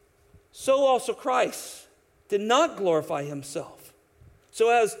 So also Christ did not glorify himself, so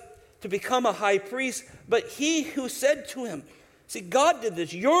as to become a high priest, but he who said to him, see, God did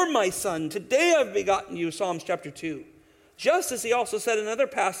this. You're my son. Today I've begotten you, Psalms chapter 2. Just as he also said in another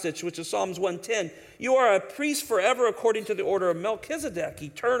passage, which is Psalms 110, you are a priest forever according to the order of Melchizedek,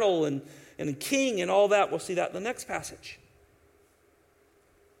 eternal and king and all that. We'll see that in the next passage.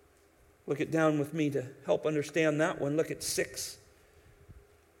 Look it down with me to help understand that one. Look at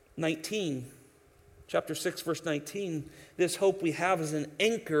 6:19. Chapter 6, verse 19. This hope we have is an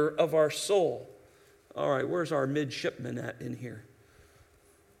anchor of our soul. All right, where's our midshipman at in here?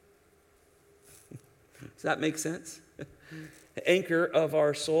 Does that make sense? The anchor of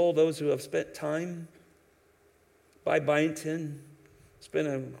our soul, those who have spent time by Byington, spent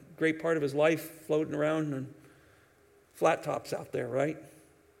a great part of his life floating around on flat tops out there, right?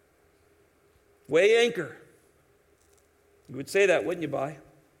 Weigh anchor. You would say that, wouldn't you, By?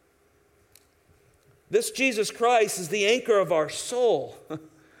 This Jesus Christ is the anchor of our soul.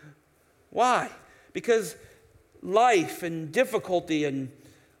 Why? Because life and difficulty and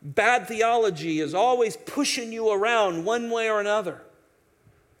bad theology is always pushing you around one way or another.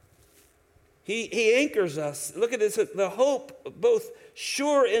 He anchors us. Look at this, the hope, both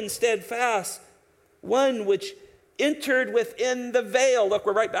sure and steadfast, one which entered within the veil. Look,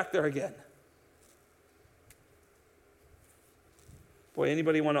 we're right back there again. Boy,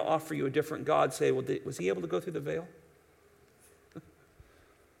 anybody want to offer you a different God, say, well, was he able to go through the veil?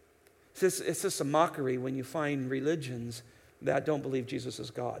 It's just a mockery when you find religions that don't believe Jesus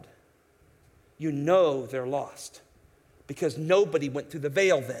is God. You know they're lost because nobody went through the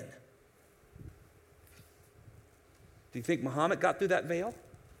veil then. Do you think Muhammad got through that veil?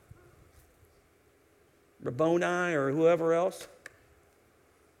 Rabboni or whoever else?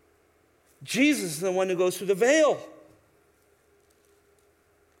 Jesus is the one who goes through the veil.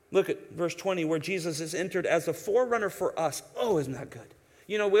 Look at verse 20 where Jesus is entered as a forerunner for us. Oh, isn't that good?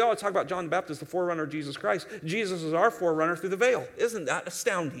 You know, we always talk about John the Baptist, the forerunner of Jesus Christ. Jesus is our forerunner through the veil. Isn't that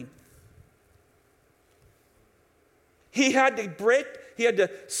astounding? He had to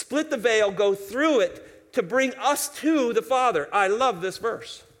split the veil, go through it to bring us to the Father. I love this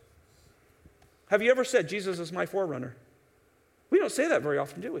verse. Have you ever said, Jesus is my forerunner? We don't say that very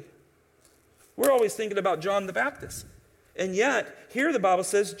often, do we? We're always thinking about John the Baptist. And yet, here the Bible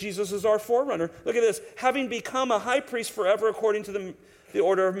says Jesus is our forerunner. Look at this. Having become a high priest forever according to the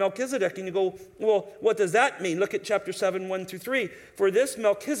order of Melchizedek. And you go, well, what does that mean? Look at chapter 7, 1 through 3. For this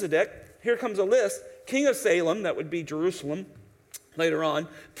Melchizedek, here comes a list, king of Salem, that would be Jerusalem later on,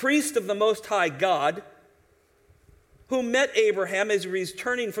 priest of the Most High God, who met Abraham as he was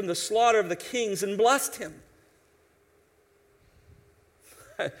returning from the slaughter of the kings and blessed him.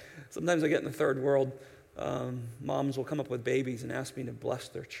 Sometimes I get in the third world. Moms will come up with babies and ask me to bless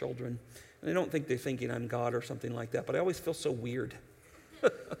their children. And I don't think they're thinking I'm God or something like that, but I always feel so weird.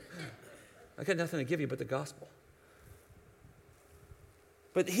 I got nothing to give you but the gospel.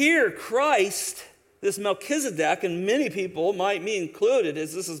 But here, Christ, this Melchizedek, and many people, might be included,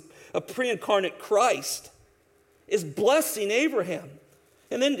 as this is a pre-incarnate Christ, is blessing Abraham.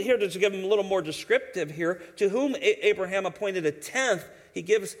 And then here, to give him a little more descriptive here, to whom Abraham appointed a tenth, he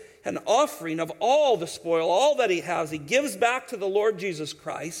gives an offering of all the spoil, all that he has. He gives back to the Lord Jesus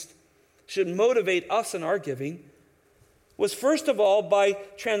Christ. Should motivate us in our giving. Was first of all, by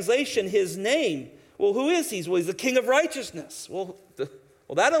translation, his name. Well, who is he? Well, he's the King of Righteousness. Well,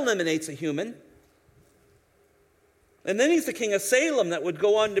 that eliminates a human. And then he's the King of Salem, that would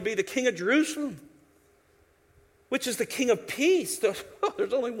go on to be the King of Jerusalem, which is the King of Peace.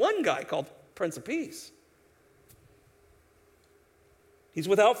 There's only one guy called Prince of Peace. He's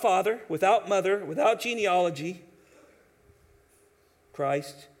without father, without mother, without genealogy.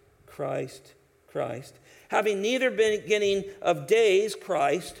 Christ, Christ, Christ. Having neither beginning of days,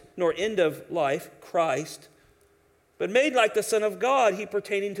 Christ, nor end of life, Christ, but made like the Son of God, he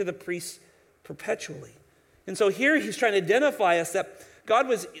pertaining to the priests perpetually. And so here he's trying to identify us that God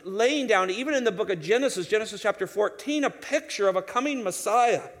was laying down, even in the book of Genesis chapter 14, a picture of a coming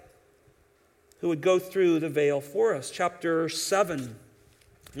Messiah who would go through the veil for us. Chapter 7,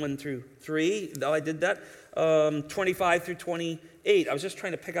 1 through 3. I did that. 25 through 28. I was just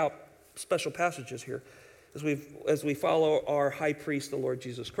trying to pick out special passages here as we follow our high priest, the Lord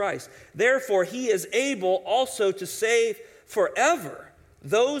Jesus Christ. Therefore, he is able also to save forever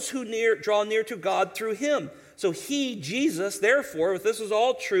those who draw near to God through him. So he, Jesus, therefore, if this is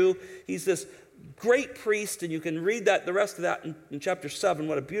all true, he's this great priest, and you can read that, the rest of that in chapter 7,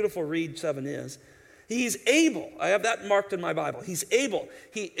 what a beautiful read 7 is. He's able. I have that marked in my Bible. He's able.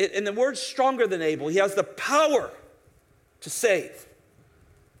 And the word's stronger than able. He has the power to save.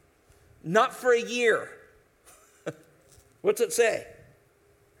 Not for a year. What's it say?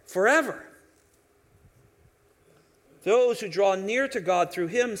 Forever. Those who draw near to God through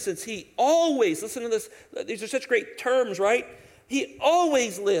him, since he always, listen to this, these are such great terms, right? He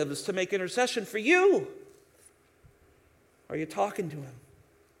always lives to make intercession for you. Are you talking to him?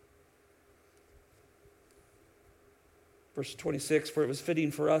 Verse 26, for it was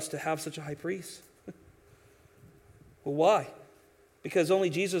fitting for us to have such a high priest. Well, why? Because only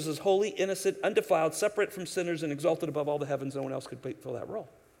Jesus is holy, innocent, undefiled, separate from sinners, and exalted above all the heavens. No one else could fill that role.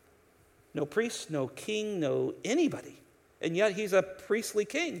 No priest, no king, no anybody. And yet he's a priestly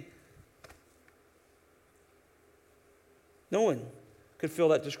king. No one could fill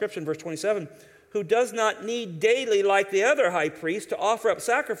that description. Verse 27, who does not need daily, like the other high priest, to offer up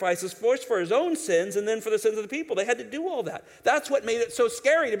sacrifices first for his own sins and then for the sins of the people. They had to do all that. That's what made it so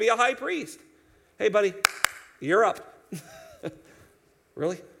scary to be a high priest. Hey, buddy, you're up.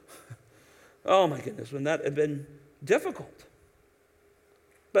 Really? Oh, my goodness, wouldn't that have been difficult?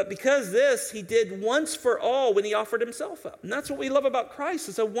 But because this, he did once for all when he offered himself up. And that's what we love about Christ.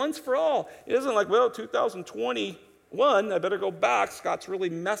 It's a once for all. It isn't like, well, 2021, I better go back. Scott's really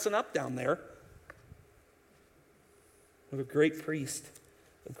messing up down there. We have a great priest,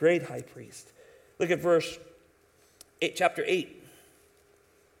 a great high priest. Look at chapter 8,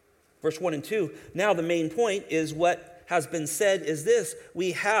 verse 1 and 2. Now the main point is what has been said is this: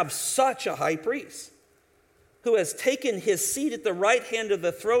 we have such a high priest who has taken his seat at the right hand of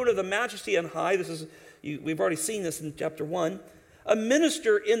the throne of the majesty on high. We've already seen this in chapter 1. A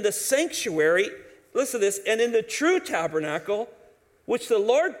minister in the sanctuary, listen to this, and in the true tabernacle, which the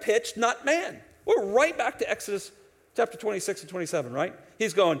Lord pitched, not man. We're right back to Exodus chapter 26 and 27, right?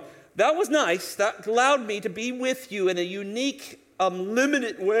 He's going, that was nice. That allowed me to be with you in a unique,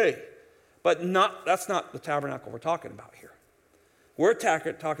 limited way. But that's not the tabernacle we're talking about here. We're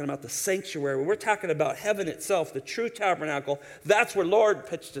talking about the sanctuary. We're talking about heaven itself, the true tabernacle. That's where Lord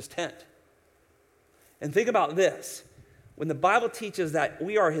pitched his tent. And think about this. When the Bible teaches that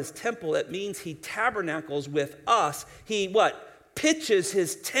we are his temple, it means he tabernacles with us. He what? Pitches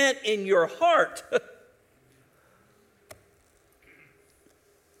his tent in your heart.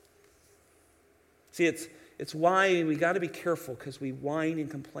 See, it's why we got to be careful, because we whine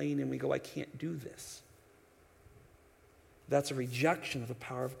and complain and we go, I can't do this. That's a rejection of the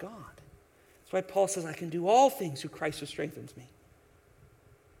power of God. That's why Paul says, I can do all things through Christ who strengthens me.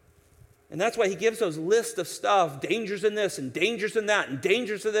 And that's why he gives those lists of stuff, dangers in this and dangers in that and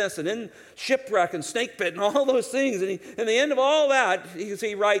dangers in this and in shipwreck and snake pit and all those things. And in the end of all that,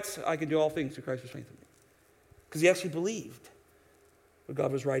 he writes, I can do all things through Christ who strengthens me. Because he actually believed what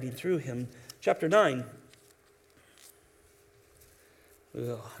God was writing through him. Chapter 9. I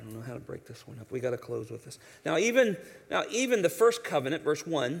don't know how to break this one up. We got to close with this. Now, even the first covenant, verse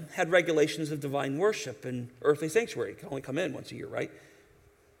 1, had regulations of divine worship and earthly sanctuary. You can only come in once a year, right?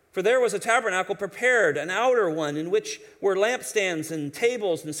 For there was a tabernacle prepared, an outer one, in which were lampstands and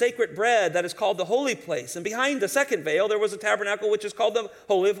tables and sacred bread that is called the holy place. And behind the second veil, there was a tabernacle which is called the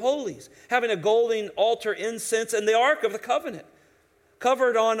Holy of Holies, having a golden altar, incense, and the ark of the covenant,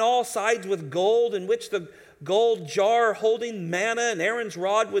 covered on all sides with gold, in which the gold jar holding manna and Aaron's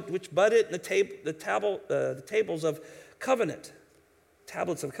rod with which budded, and the tables of covenant,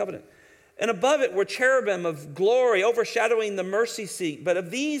 tablets of covenant. And above it were cherubim of glory overshadowing the mercy seat. But of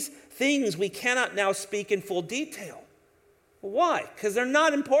these things we cannot now speak in full detail. Why? Because they're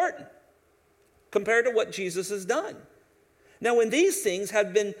not important compared to what Jesus has done. Now, when these things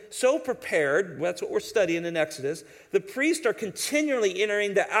had been so prepared, that's what we're studying in Exodus, the priests are continually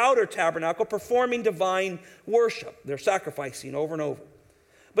entering the outer tabernacle, performing divine worship. They're sacrificing over and over.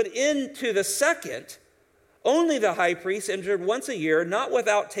 But into the second, only the high priest entered once a year, not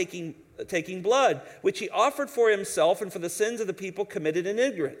without taking blood, which he offered for himself and for the sins of the people committed in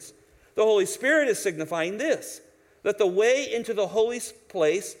ignorance. The Holy Spirit is signifying this, that the way into the holy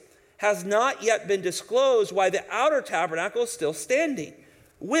place has not yet been disclosed why the outer tabernacle is still standing,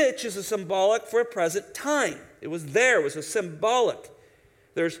 which is a symbolic for a present time. It was there. It was a symbolic.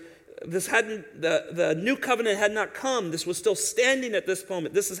 The new covenant had not come. This was still standing at this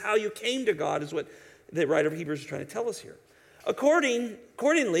moment. This is how you came to God, is what the writer of Hebrews is trying to tell us here.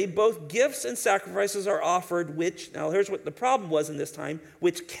 Accordingly, both gifts and sacrifices are offered, which, now here's what the problem was in this time,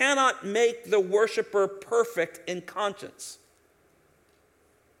 which cannot make the worshiper perfect in conscience.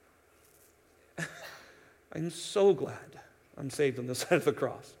 I'm so glad I'm saved on this side of the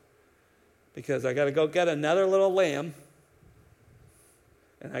cross, because I got to go get another little lamb,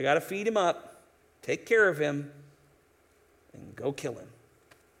 and I got to feed him up, take care of him, and go kill him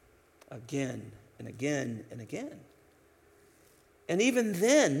again and again and again. And even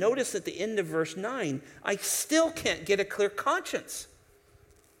then, notice at the end of verse 9, I still can't get a clear conscience.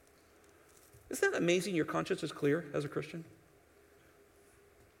 Isn't that amazing your conscience is clear as a Christian?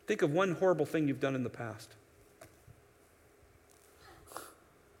 Think of one horrible thing you've done in the past.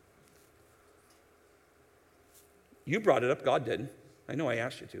 You brought it up, God didn't. I know I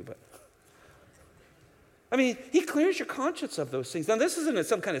asked you to, but... I mean, he clears your conscience of those things. Now, this isn't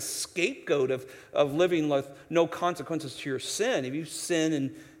some kind of scapegoat of living with no consequences to your sin. If you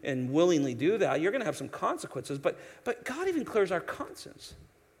sin and willingly do that, you're going to have some consequences. But God even clears our conscience.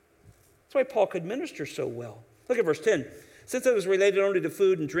 That's why Paul could minister so well. Look at verse 10. Since it was related only to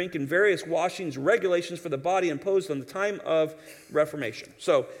food and drink and various washings, regulations for the body imposed on the time of Reformation.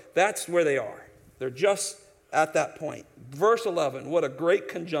 So that's where they are. They're just at that point. Verse 11, what a great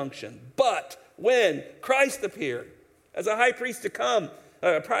conjunction. But when Christ appeared as a high priest to come,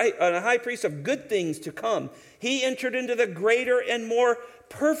 a high priest of good things to come, he entered into the greater and more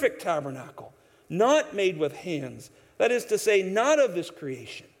perfect tabernacle, not made with hands. That is to say, not of this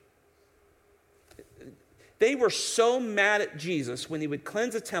creation. They were so mad at Jesus when he would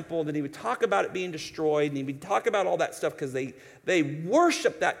cleanse a temple, that he would talk about it being destroyed, and he would talk about all that stuff because they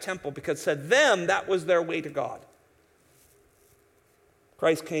worshiped that temple, because to them that was their way to God.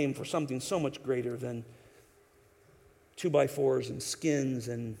 Christ came for something so much greater than 2x4s and skins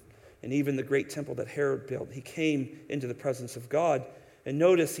and even the great temple that Herod built. He came into the presence of God. And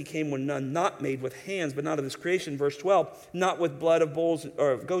notice he came when none not made with hands, but not of his creation. Verse 12, not with blood of bulls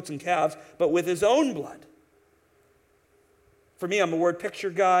or of goats and calves, but with his own blood. For me, I'm a word picture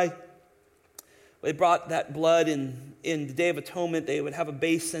guy. They brought that blood in the Day of Atonement. They would have a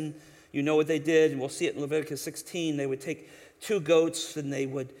basin. You know what they did, and we'll see it in Leviticus 16. They would take 2 goats, and they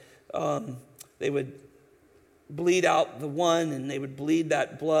would bleed out the one, and they would bleed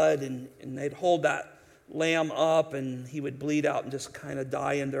that blood, and they'd hold that lamb up, and he would bleed out and just kind of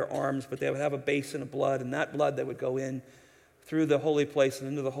die in their arms. But they would have a basin of blood, and that blood, they would go in through the holy place and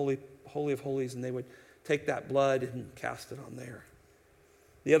into the holy of holies, and they would take that blood and cast it on there.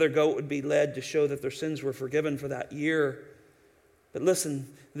 The other goat would be led to show that their sins were forgiven for that year. But listen,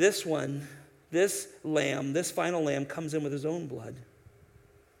 this lamb, this final lamb, comes in with his own blood.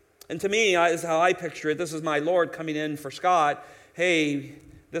 And to me, is how I picture it. This is my Lord coming in for Scott. Hey,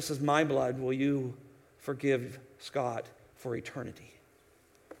 this is my blood. Will you forgive Scott for eternity?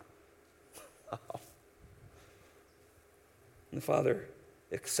 Wow. And the Father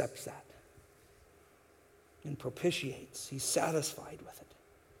accepts that and propitiates. He's satisfied with it.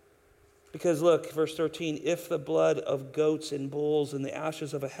 Because look, verse 13, if the blood of goats and bulls and the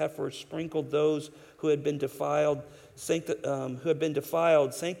ashes of a heifer sprinkled those who had been defiled, sanctified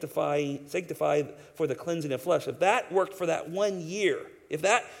for the cleansing of flesh, if that worked for that 1 year, if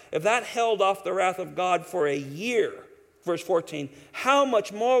that held off the wrath of God for a year, verse 14, how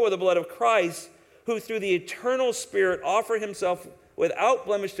much more will the blood of Christ, who through the eternal Spirit offered himself without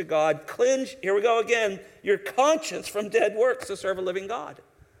blemish to God, cleanse, here we go again, your conscience from dead works to serve a living God.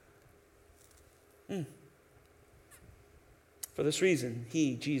 For this reason,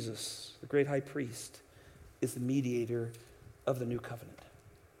 he, Jesus, the great high priest, is the mediator of the new covenant.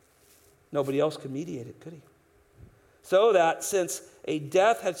 Nobody else could mediate it, could he? So that since a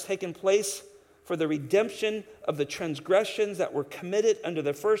death has taken place for the redemption of the transgressions that were committed under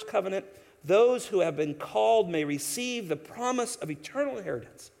the first covenant, those who have been called may receive the promise of eternal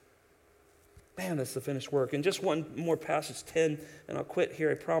inheritance. Man, that's the finished work. And just one more passage, 10, and I'll quit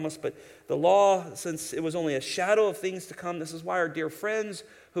here, I promise. But the law, since it was only a shadow of things to come, this is why our dear friends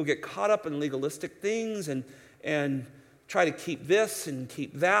who get caught up in legalistic things and try to keep this and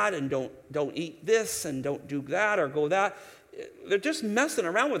keep that and don't eat this and don't do that or go that, they're just messing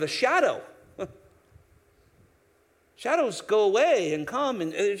around with a shadow. Shadows go away and come,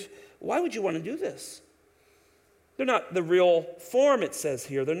 and why would you want to do this? They're not the real form, it says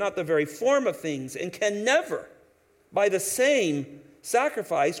here. They're not the very form of things and can never, by the same,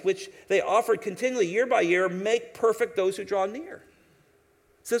 sacrifice, which they offered continually year by year, make perfect those who draw near.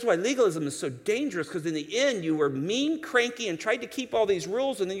 So that's why legalism is so dangerous, because in the end, you were mean, cranky, and tried to keep all these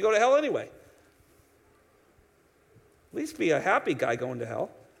rules, and then you go to hell anyway. At least be a happy guy going to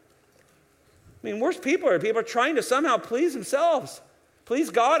hell. I mean, worst people are trying to somehow please themselves, please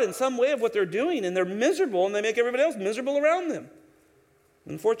God in some way of what they're doing, and they're miserable, and they make everybody else miserable around them.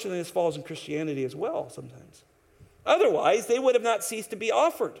 Unfortunately, this falls in Christianity as well sometimes. Otherwise, they would have not ceased to be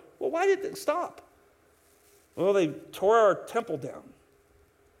offered. Well, why did it stop? Well, they tore our temple down.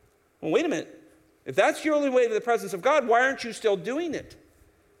 Well, wait a minute. If that's your only way to the presence of God, why aren't you still doing it?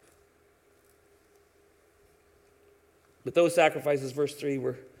 But those sacrifices, verse 3,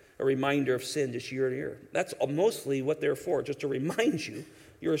 were a reminder of sin just year to year. That's mostly what they're for, just to remind you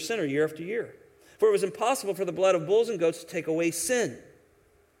you're a sinner year after year. For it was impossible for the blood of bulls and goats to take away sin.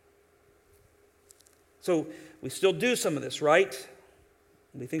 So we still do some of this, right?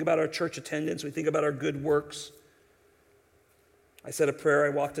 We think about our church attendance. We think about our good works. I said a prayer. I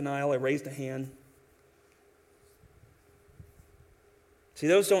walked an aisle. I raised a hand. See,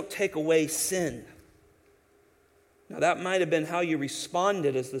 those don't take away sin. Now, that might have been how you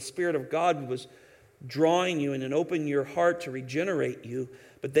responded as the Spirit of God was drawing you and opening your heart to regenerate you.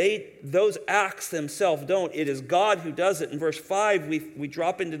 But those acts themselves don't. It is God who does it. In verse 5, we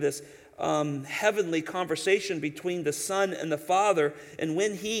drop into this heavenly conversation between the Son and the Father. And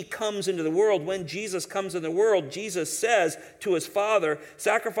when he comes into the world, when Jesus comes in the world, Jesus says to his Father,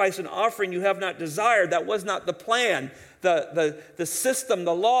 sacrifice and offering you have not desired. That was not the plan. The system,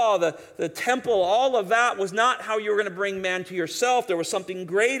 the law, the temple, all of that was not how you were going to bring man to yourself. There was something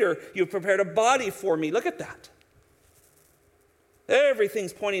greater. You've prepared a body for me. Look at that.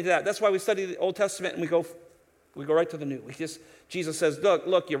 Everything's pointing to that. That's why we study the Old Testament and we go right to the New. Jesus says,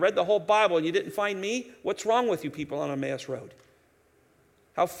 look, you read the whole Bible and you didn't find me? What's wrong with you people on Emmaus Road?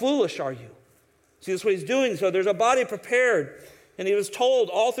 How foolish are you? See, that's what he's doing. So there's a body prepared. And he was told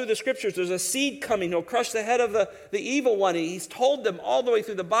all through the scriptures, there's a seed coming. He'll crush the head of the evil one. And he's told them all the way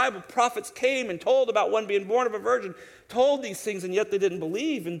through the Bible. Prophets came and told about one being born of a virgin, told these things, and yet they didn't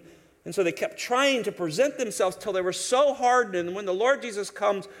believe. And so they kept trying to present themselves till they were so hardened. And when the Lord Jesus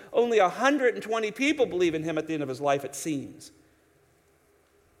comes, only 120 people believe in him at the end of his life, it seems.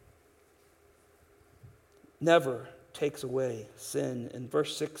 Never takes away sin. And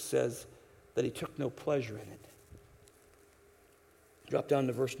verse 6 says that he took no pleasure in it. Drop down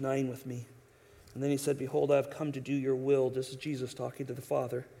to verse 9 with me. And then he said, behold, I have come to do your will. This is Jesus talking to the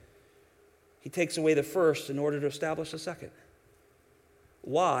Father. He takes away the first in order to establish the second.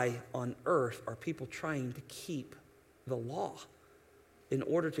 Why on earth are people trying to keep the law in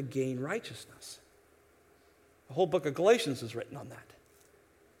order to gain righteousness? The whole book of Galatians is written on that.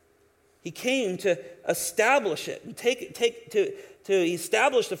 He came to establish it and to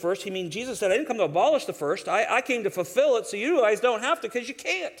establish the first. He means Jesus said, I didn't come to abolish the first. I came to fulfill it so you guys don't have to because you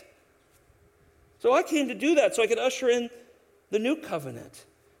can't. So I came to do that so I could usher in the new covenant.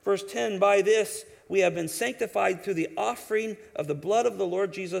 Verse 10, by this we have been sanctified through the offering of the blood of the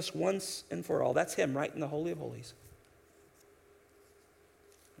Lord Jesus once and for all. That's him right in the Holy of Holies.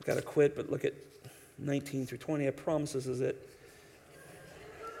 I've got to quit, but look at 19 through 20. I promise this is it.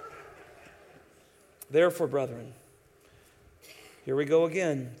 Therefore, brethren, here we go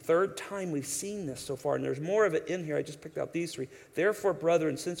again. Third time we've seen this so far, and there's more of it in here. I just picked out these three. Therefore,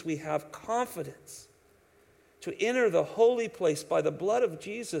 brethren, since we have confidence to enter the holy place by the blood of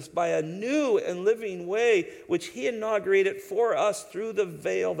Jesus, by a new and living way, which he inaugurated for us through the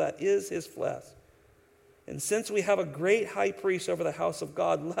veil that is his flesh. And since we have a great high priest over the house of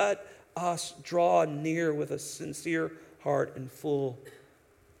God, let us draw near with a sincere heart and full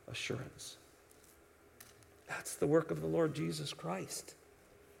assurance. That's the work of the Lord Jesus Christ.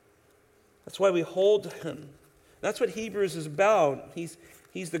 That's why we hold him. That's what Hebrews is about. He's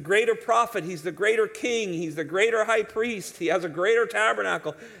the greater prophet. He's the greater king. He's the greater high priest. He has a greater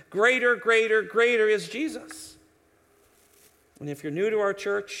tabernacle. Greater is Jesus. And if you're new to our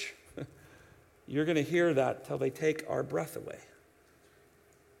church, you're going to hear that till they take our breath away.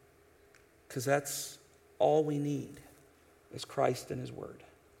 Because that's all we need is Christ and his word.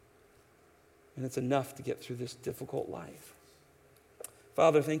 And it's enough to get through this difficult life.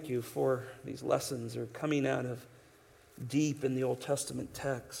 Father, thank you for these lessons that are coming out of deep in the Old Testament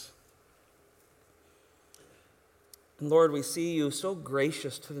text. And Lord, we see you so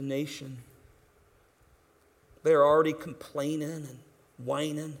gracious to the nation. They're already complaining and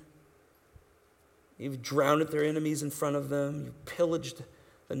whining. You've drowned their enemies in front of them. You've pillaged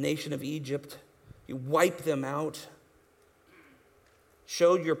the nation of Egypt. You wiped them out.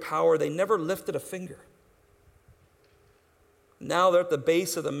 Showed your power. They never lifted a finger. Now they're at the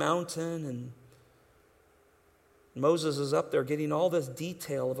base of the mountain, and Moses is up there getting all this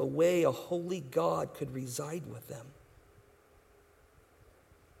detail of a way a holy God could reside with them.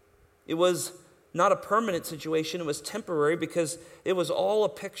 It was not a permanent situation. It was temporary because it was all a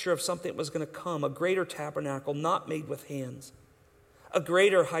picture of something that was going to come, a greater tabernacle not made with hands, a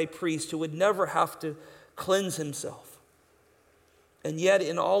greater high priest who would never have to cleanse himself. And yet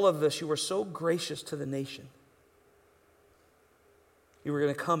in all of this, you were so gracious to the nation. You were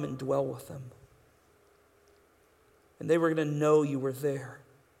going to come and dwell with them. And they were going to know you were there.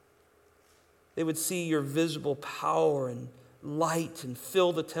 They would see your visible power and light and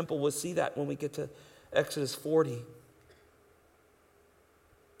fill the temple. We'll see that when we get to Exodus 40.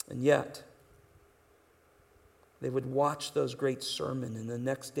 And yet, they would watch those great sermons and the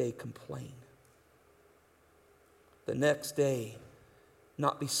next day complain. The next day,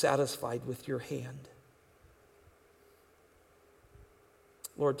 not be satisfied with your hand.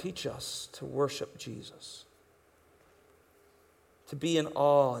 Lord, teach us to worship Jesus, to be in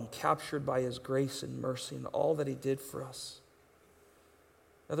awe and captured by his grace and mercy and all that he did for us.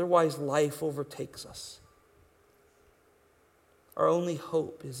 Otherwise, life overtakes us. Our only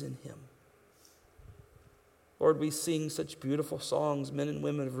hope is in him. Lord, we sing such beautiful songs men and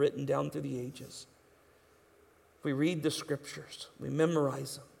women have written down through the ages. We read the scriptures. We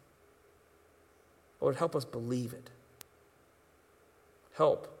memorize them. Lord, help us believe it.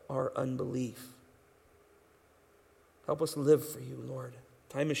 Help our unbelief. Help us live for you, Lord.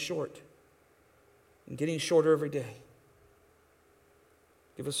 Time is short and getting shorter every day.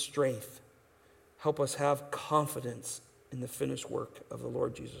 Give us strength. Help us have confidence in the finished work of the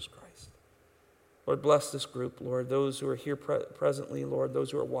Lord Jesus Christ. Lord, bless this group, Lord. Those who are here presently, Lord,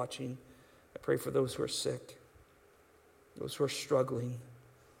 those who are watching. I pray for those who are sick, those who are struggling.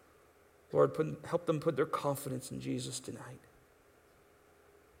 Lord, help them put their confidence in Jesus tonight.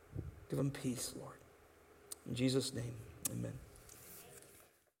 Give them peace, Lord. In Jesus' name, amen.